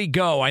Monopoly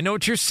Go. I know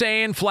what you're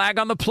saying, flag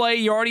on the play.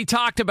 You already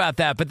talked about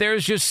that, but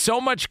there's just so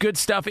much good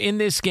stuff in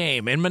this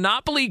game. In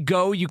Monopoly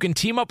Go, you can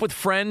team up with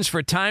friends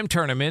for time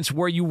tournaments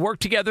where you work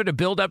together to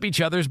build up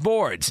each other's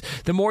boards.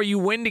 The more you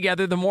win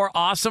together, the more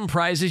awesome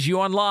prizes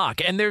you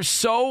unlock. And there's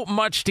so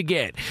much to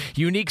get.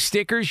 Unique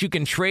stickers you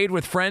can trade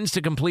with friends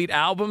to complete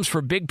albums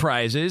for big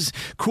prizes.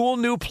 Cool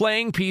new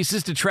playing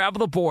pieces to travel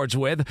the boards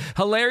with.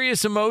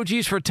 Hilarious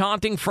emojis for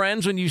taunting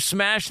friends when you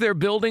smash their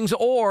buildings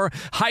or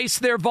heist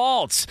their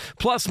vaults.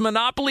 Plus,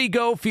 Monopoly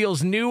Go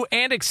feels new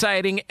and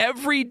exciting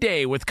every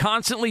day with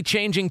constantly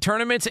changing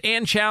tournaments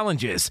and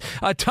challenges.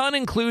 A ton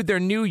include their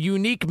new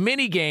unique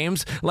mini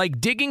games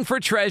like digging for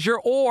treasure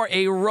or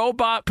a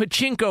robot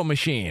pachinko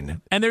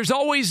machine. And there's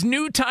always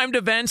new timed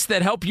events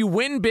that help you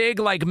win big,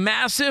 like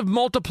massive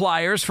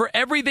multipliers for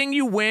everything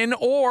you win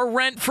or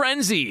rent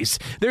frenzies.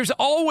 There's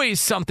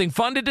always something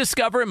fun to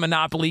discover in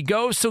Monopoly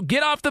Go, so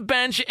get off the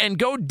bench and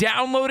go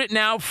download it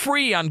now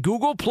free on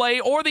Google Play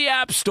or the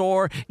App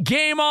Store.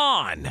 Game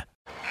on!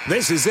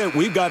 This is it.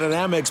 We've got an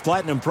Amex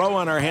Platinum Pro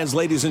on our hands,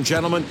 ladies and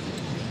gentlemen.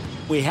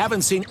 We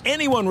haven't seen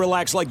anyone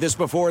relax like this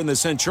before in the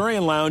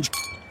Centurion Lounge.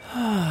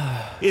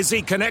 Is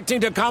he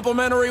connecting to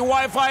complimentary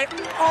Wi-Fi?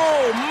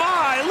 Oh,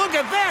 my! Look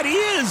at that! He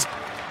is!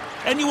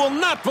 And you will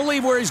not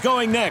believe where he's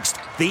going next.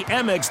 The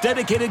Amex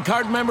dedicated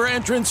card member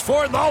entrance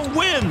for the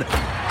win.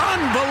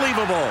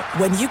 Unbelievable.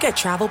 When you get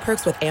travel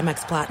perks with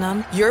Amex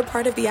Platinum, you're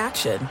part of the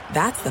action.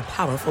 That's the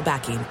powerful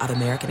backing of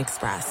American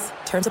Express.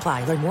 Terms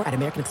apply. Learn more at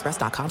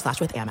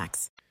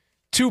americanexpress.com/withAmex.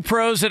 2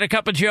 pros and a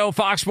cup of Joe,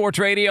 Fox Sports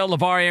Radio,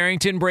 LaVar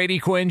Arrington, Brady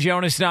Quinn,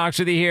 Jonas Knox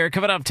with you here.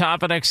 Coming up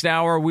top of next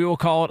hour, we will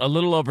call it a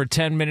little over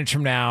 10 minutes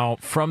from now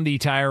from the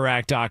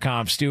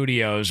TireRack.com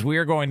studios. We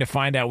are going to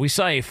find out. We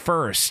saw a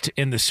first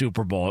in the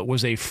Super Bowl. It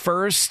was a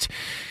first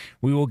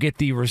We will get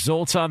the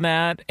results on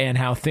that and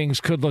how things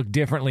could look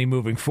differently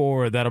moving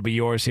forward. That'll be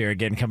yours here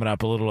again coming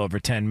up a little over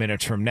 10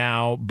 minutes from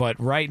now. But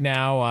right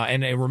now,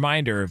 and a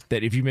reminder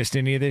that if you missed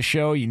any of this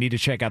show, you need to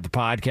check out the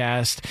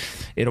podcast.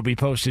 It'll be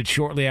posted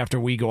shortly after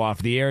we go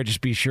off the air.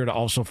 Just be sure to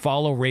also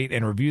follow, rate,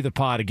 and review the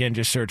pod. Again,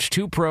 just search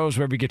 2 Pros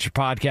wherever you get your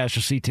podcast.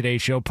 You'll see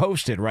today's show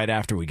posted right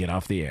after we get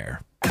off the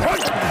air.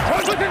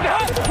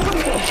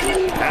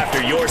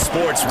 After your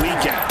sports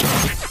weekend,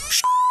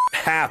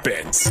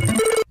 happens.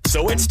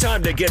 So it's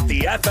time to get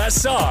the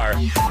FSR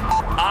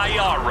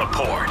IR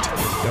report.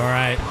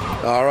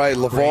 All right,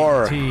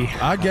 LaVar.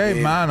 I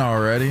gave mine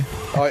already.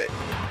 Oh,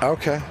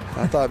 okay.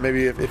 I thought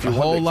maybe if you a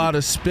whole lot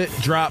of spit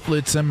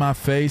droplets in my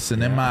face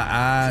and in my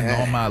eye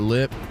and on my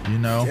lip,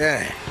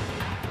 Yeah.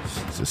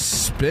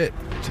 Just spit.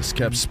 Just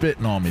kept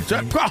spitting on me.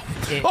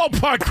 Oh,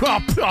 my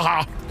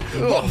God.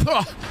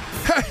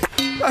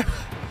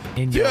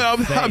 In your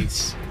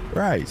face.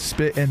 Right.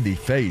 Spit in the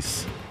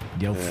face.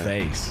 Your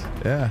face.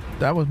 Yeah,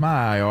 that was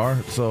my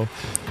IR. So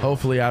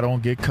hopefully I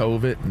don't get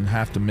COVID and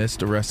have to miss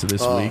the rest of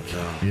this week.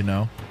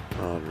 No.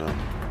 Oh, no.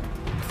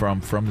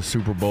 From the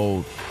Super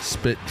Bowl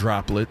spit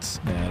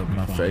droplets in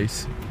my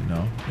face.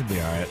 It'll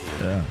be all right.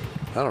 Yeah.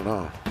 I don't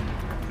know.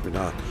 Maybe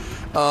not.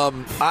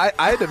 I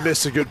had to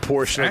miss a good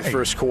portion of the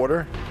first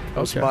quarter. It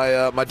was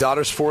my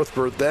daughter's 4th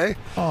birthday.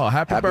 Oh,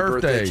 happy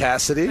birthday,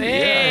 Cassidy!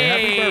 Hey,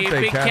 happy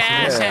birthday, Big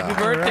Cass!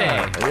 Happy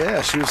birthday!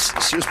 Yeah, she was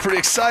pretty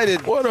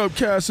excited. What up,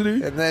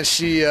 Cassidy? And then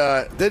she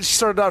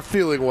started not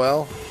feeling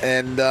well,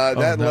 and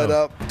that led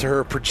up to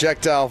her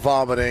projectile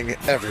vomiting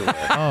everywhere.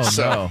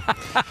 No!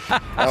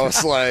 I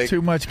was like,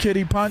 too much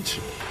kitty punch.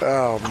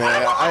 Oh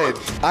man,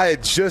 I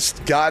had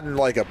just gotten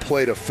like a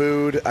plate of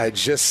food. I had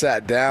just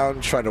sat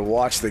down trying to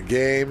watch the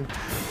game,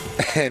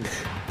 and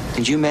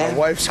you, man? My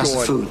wife's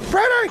going,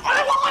 Brady!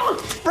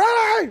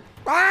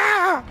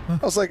 Ah! I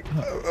was like,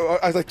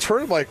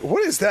 turned, like,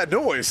 what is that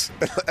noise?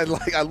 And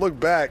like, I look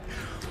back,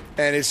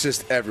 and it's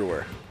just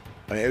everywhere.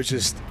 I mean, it was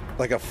just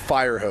like a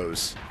fire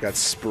hose got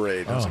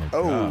sprayed. I was like,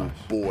 oh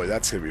boy,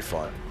 that's gonna be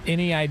fun.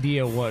 Any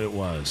idea what it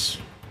was?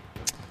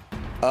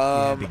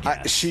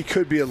 She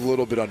could be a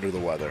little bit under the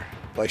weather.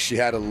 Like, she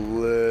had a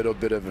little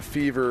bit of a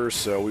fever,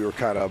 so we were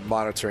kind of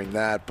monitoring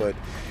that, but.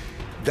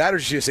 That or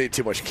she just ate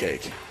too much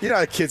cake. You know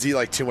how kids eat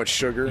like too much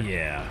sugar?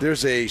 Yeah.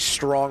 There's a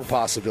strong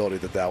possibility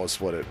that was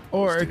what it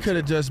was. Or it could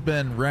have just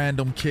been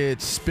random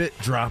kids spit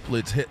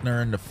droplets hitting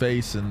her in the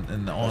face and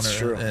on That's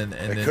her. True. And it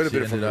then could have she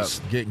been ended up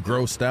getting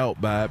grossed out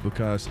by it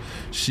because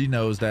she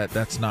knows that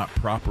that's not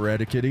proper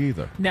etiquette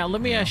either. Now,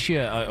 let me ask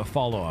you a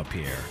follow-up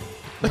here.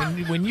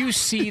 When you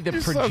see the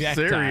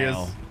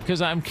projectile,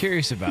 because I'm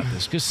curious about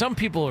this, because some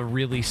people are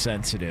really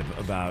sensitive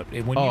about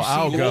it. When you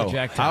see the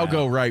projectile, I'll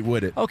go right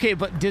with it. Okay,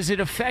 but does it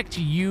affect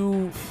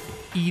you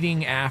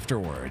eating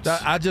afterwards?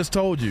 I just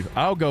told you,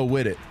 I'll go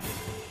with it.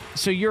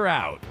 So you're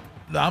out.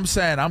 I'm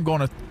saying I'm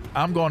gonna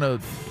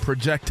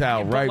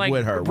projectile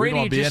with her. We're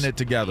gonna be in it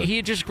together.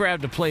 He just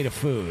grabbed a plate of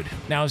food.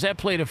 Now, is that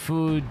plate of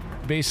food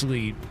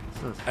basically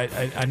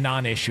a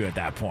non-issue at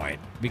that point?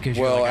 Because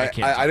you're like,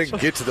 I didn't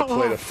get to the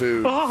plate of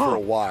food for a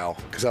while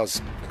because I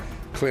was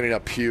cleaning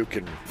up puke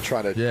and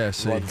trying to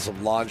run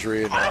some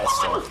laundry and all that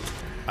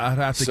stuff. I'd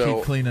have to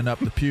keep cleaning up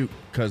the puke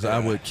because I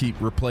would keep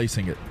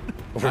replacing it.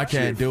 I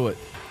can't do it.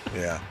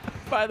 Yeah.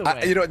 By the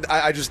way,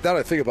 I just, now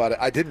that I think about it,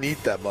 I didn't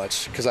eat that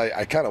much because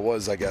I kind of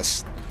was, I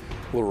guess,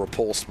 a little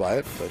repulsed by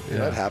it, but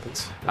that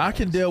happens. I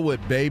can deal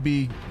with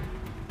baby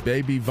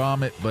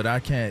vomit, but I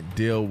can't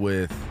deal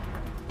with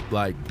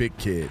like big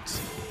kids.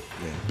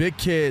 Yeah. Big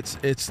kids,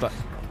 it's like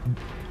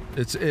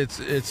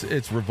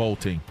it's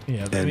revolting.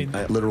 Yeah,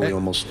 I literally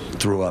almost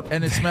threw up.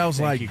 And it smells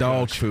like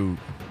dog food.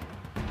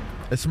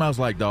 It smells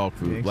like dog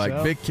food.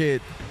 Like big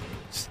kid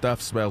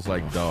stuff smells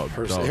like dog.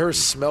 Her food.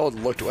 smell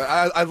and looked.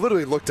 I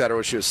literally looked at her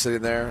when she was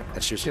sitting there,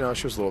 and she was, she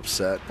was a little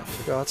upset. I was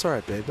like, "Oh, it's all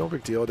right, babe. No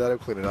big deal. Dad will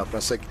clean it up." And I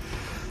was like,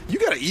 "You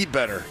got to eat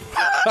better."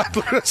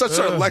 I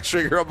started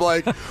lecturing her. I'm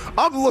like,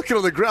 I'm looking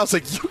on the ground. I was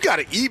like, "You got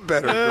to eat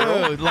better,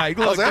 girl." Like,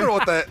 look, I don't know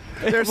what that.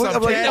 There's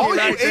some candy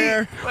right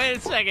there. Wait a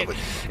second.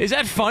 Is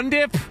that Fun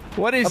Dip?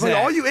 What is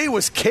that? All you ate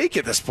was cake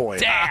at this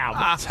point. Damn.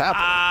 What's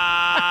happening?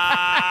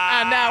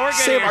 Now we're good.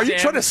 Sam, are you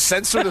trying to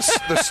censor the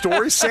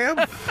story, Sam?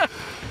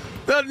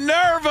 The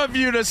nerve of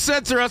you to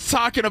censor us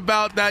talking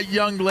about that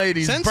young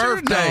lady's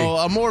birthday.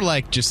 No, more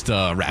like just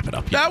wrap it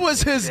up. That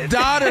was his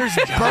daughter's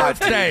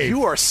birthday.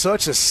 You are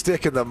such a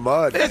stick in the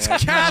mud. It's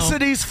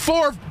Cassidy's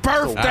 4th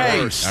birthday.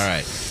 All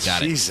right,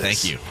 got Jesus. it.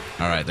 Thank you.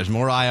 All right, there's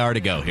more IR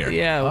to go here.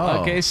 Yeah.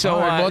 Okay. So,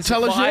 well,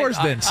 tell us yours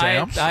then,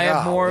 Sam. I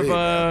have more of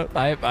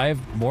I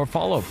have more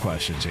follow-up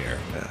questions here.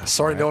 Yeah.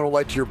 Sorry, no one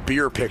liked your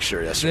beer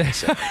picture yesterday.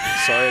 Sam.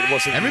 Sorry, it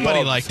wasn't.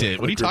 Everybody liked it.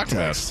 What are you talking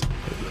about?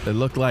 It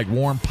looked like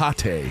warm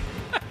pate.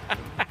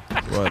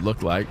 What it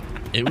looked like.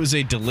 It was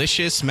a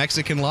delicious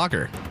Mexican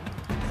lager.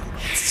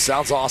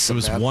 Sounds awesome.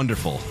 It was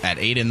wonderful at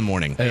 8 in the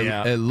morning.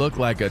 It looked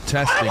like a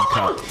testing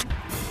cup.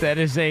 That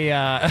is a.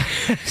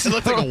 It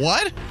looked like a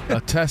what?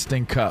 A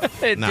testing cup.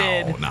 It No,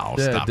 did. no,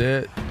 Yeah, stop it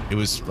did. It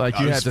was like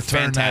you had to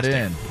turn fantastic.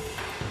 that in.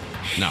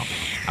 No.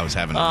 I was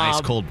having a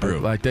nice cold brew.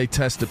 Like they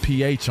test the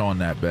pH on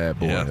that bad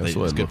boy. Yeah, that's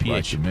what it looked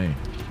like to me.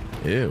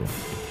 Ew.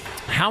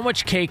 How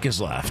much cake is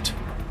left?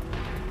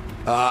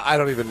 I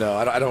don't even know.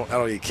 I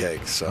don't eat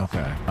cake. So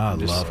okay. I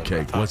love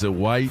cake. Was it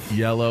white,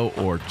 yellow,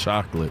 or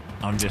chocolate?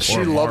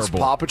 She loves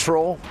Paw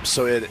Patrol,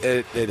 so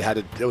it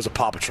was a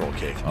Paw Patrol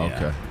cake. Okay.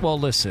 Yeah. Well,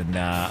 listen.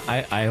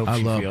 I hope I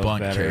she love feels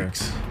bundt better.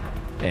 cakes.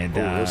 And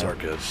those are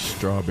good.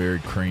 Strawberry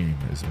cream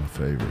is my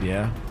favorite.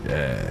 Yeah.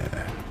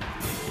 Yeah.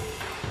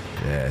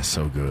 Yeah, it's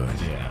so good.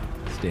 Yeah.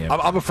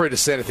 I'm afraid to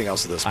say anything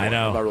else at this point. I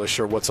know. I'm not really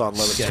sure what's on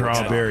lemon.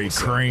 Strawberry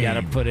cream. Got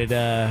to put it.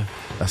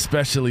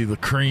 Especially the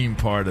cream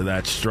part of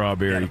that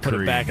strawberry cream. Put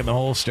it back in the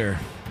holster.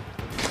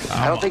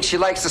 I don't think she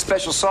likes the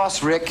special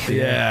sauce, Rick.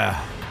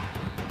 Yeah.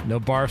 No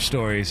barf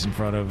stories in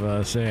front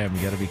of Sam.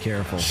 You got to be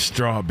careful.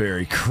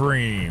 Strawberry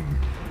cream.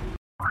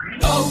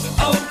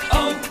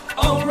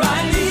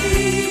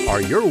 O'Reilly.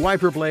 Are your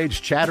wiper blades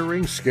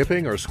chattering,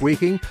 skipping, or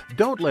squeaking?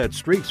 Don't let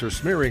streaks or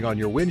smearing on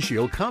your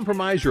windshield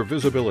compromise your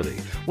visibility.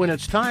 When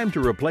it's time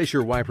to replace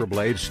your wiper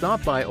blades,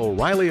 stop by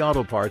O'Reilly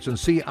Auto Parts and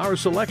see our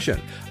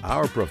selection.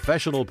 Our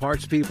professional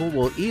parts people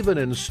will even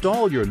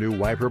install your new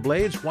wiper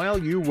blades while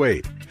you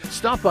wait.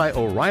 Stop by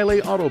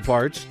O'Reilly Auto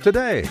Parts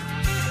today.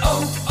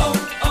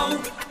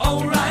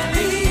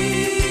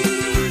 O'Reilly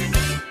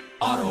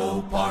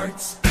Auto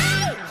Parts.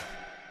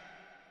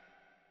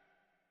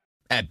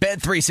 At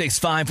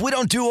Bet365, we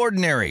don't do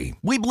ordinary.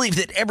 We believe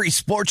that every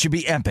sport should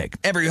be epic.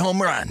 Every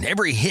home run,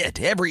 every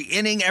hit, every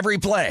inning, every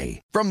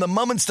play. From the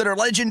moments that are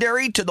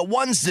legendary to the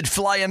ones that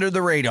fly under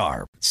the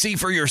radar. See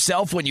for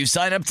yourself when you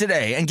sign up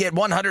today and get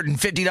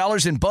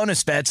 $150 in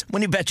bonus bets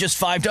when you bet just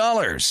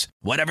 $5.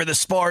 Whatever the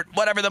sport,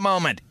 whatever the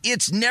moment,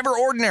 it's never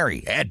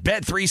ordinary at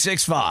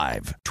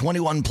Bet365.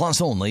 21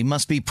 plus only.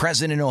 Must be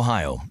present in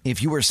Ohio.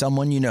 If you or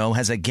someone you know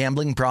has a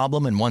gambling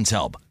problem and wants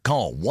help,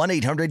 call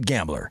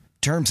 1-800-GAMBLER.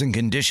 Terms and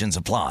conditions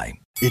apply.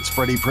 It's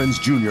Freddie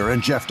Prinze Jr.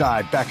 and Jeff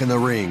Dye back in the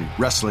ring.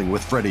 Wrestling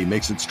with Freddie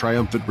makes its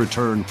triumphant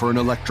return for an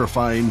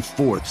electrifying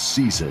 4th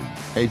season.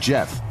 Hey,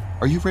 Jeff,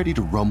 are you ready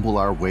to rumble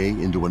our way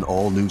into an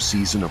all-new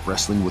season of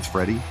Wrestling with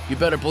Freddie? You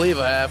better believe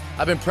I have.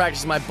 I've been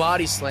practicing my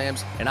body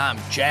slams, and I'm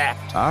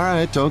jacked. All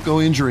right, don't go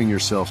injuring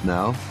yourself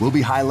now. We'll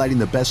be highlighting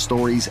the best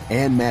stories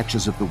and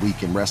matches of the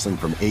week in wrestling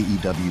from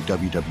AEW,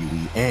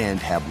 WWE, and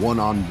have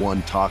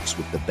one-on-one talks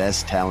with the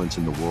best talents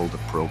in the world of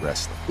pro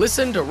wrestling.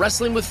 Listen to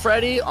Wrestling with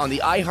Freddie on the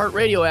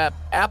iHeartRadio app,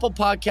 Apple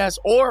Podcasts,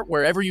 or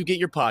wherever you get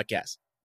your podcasts.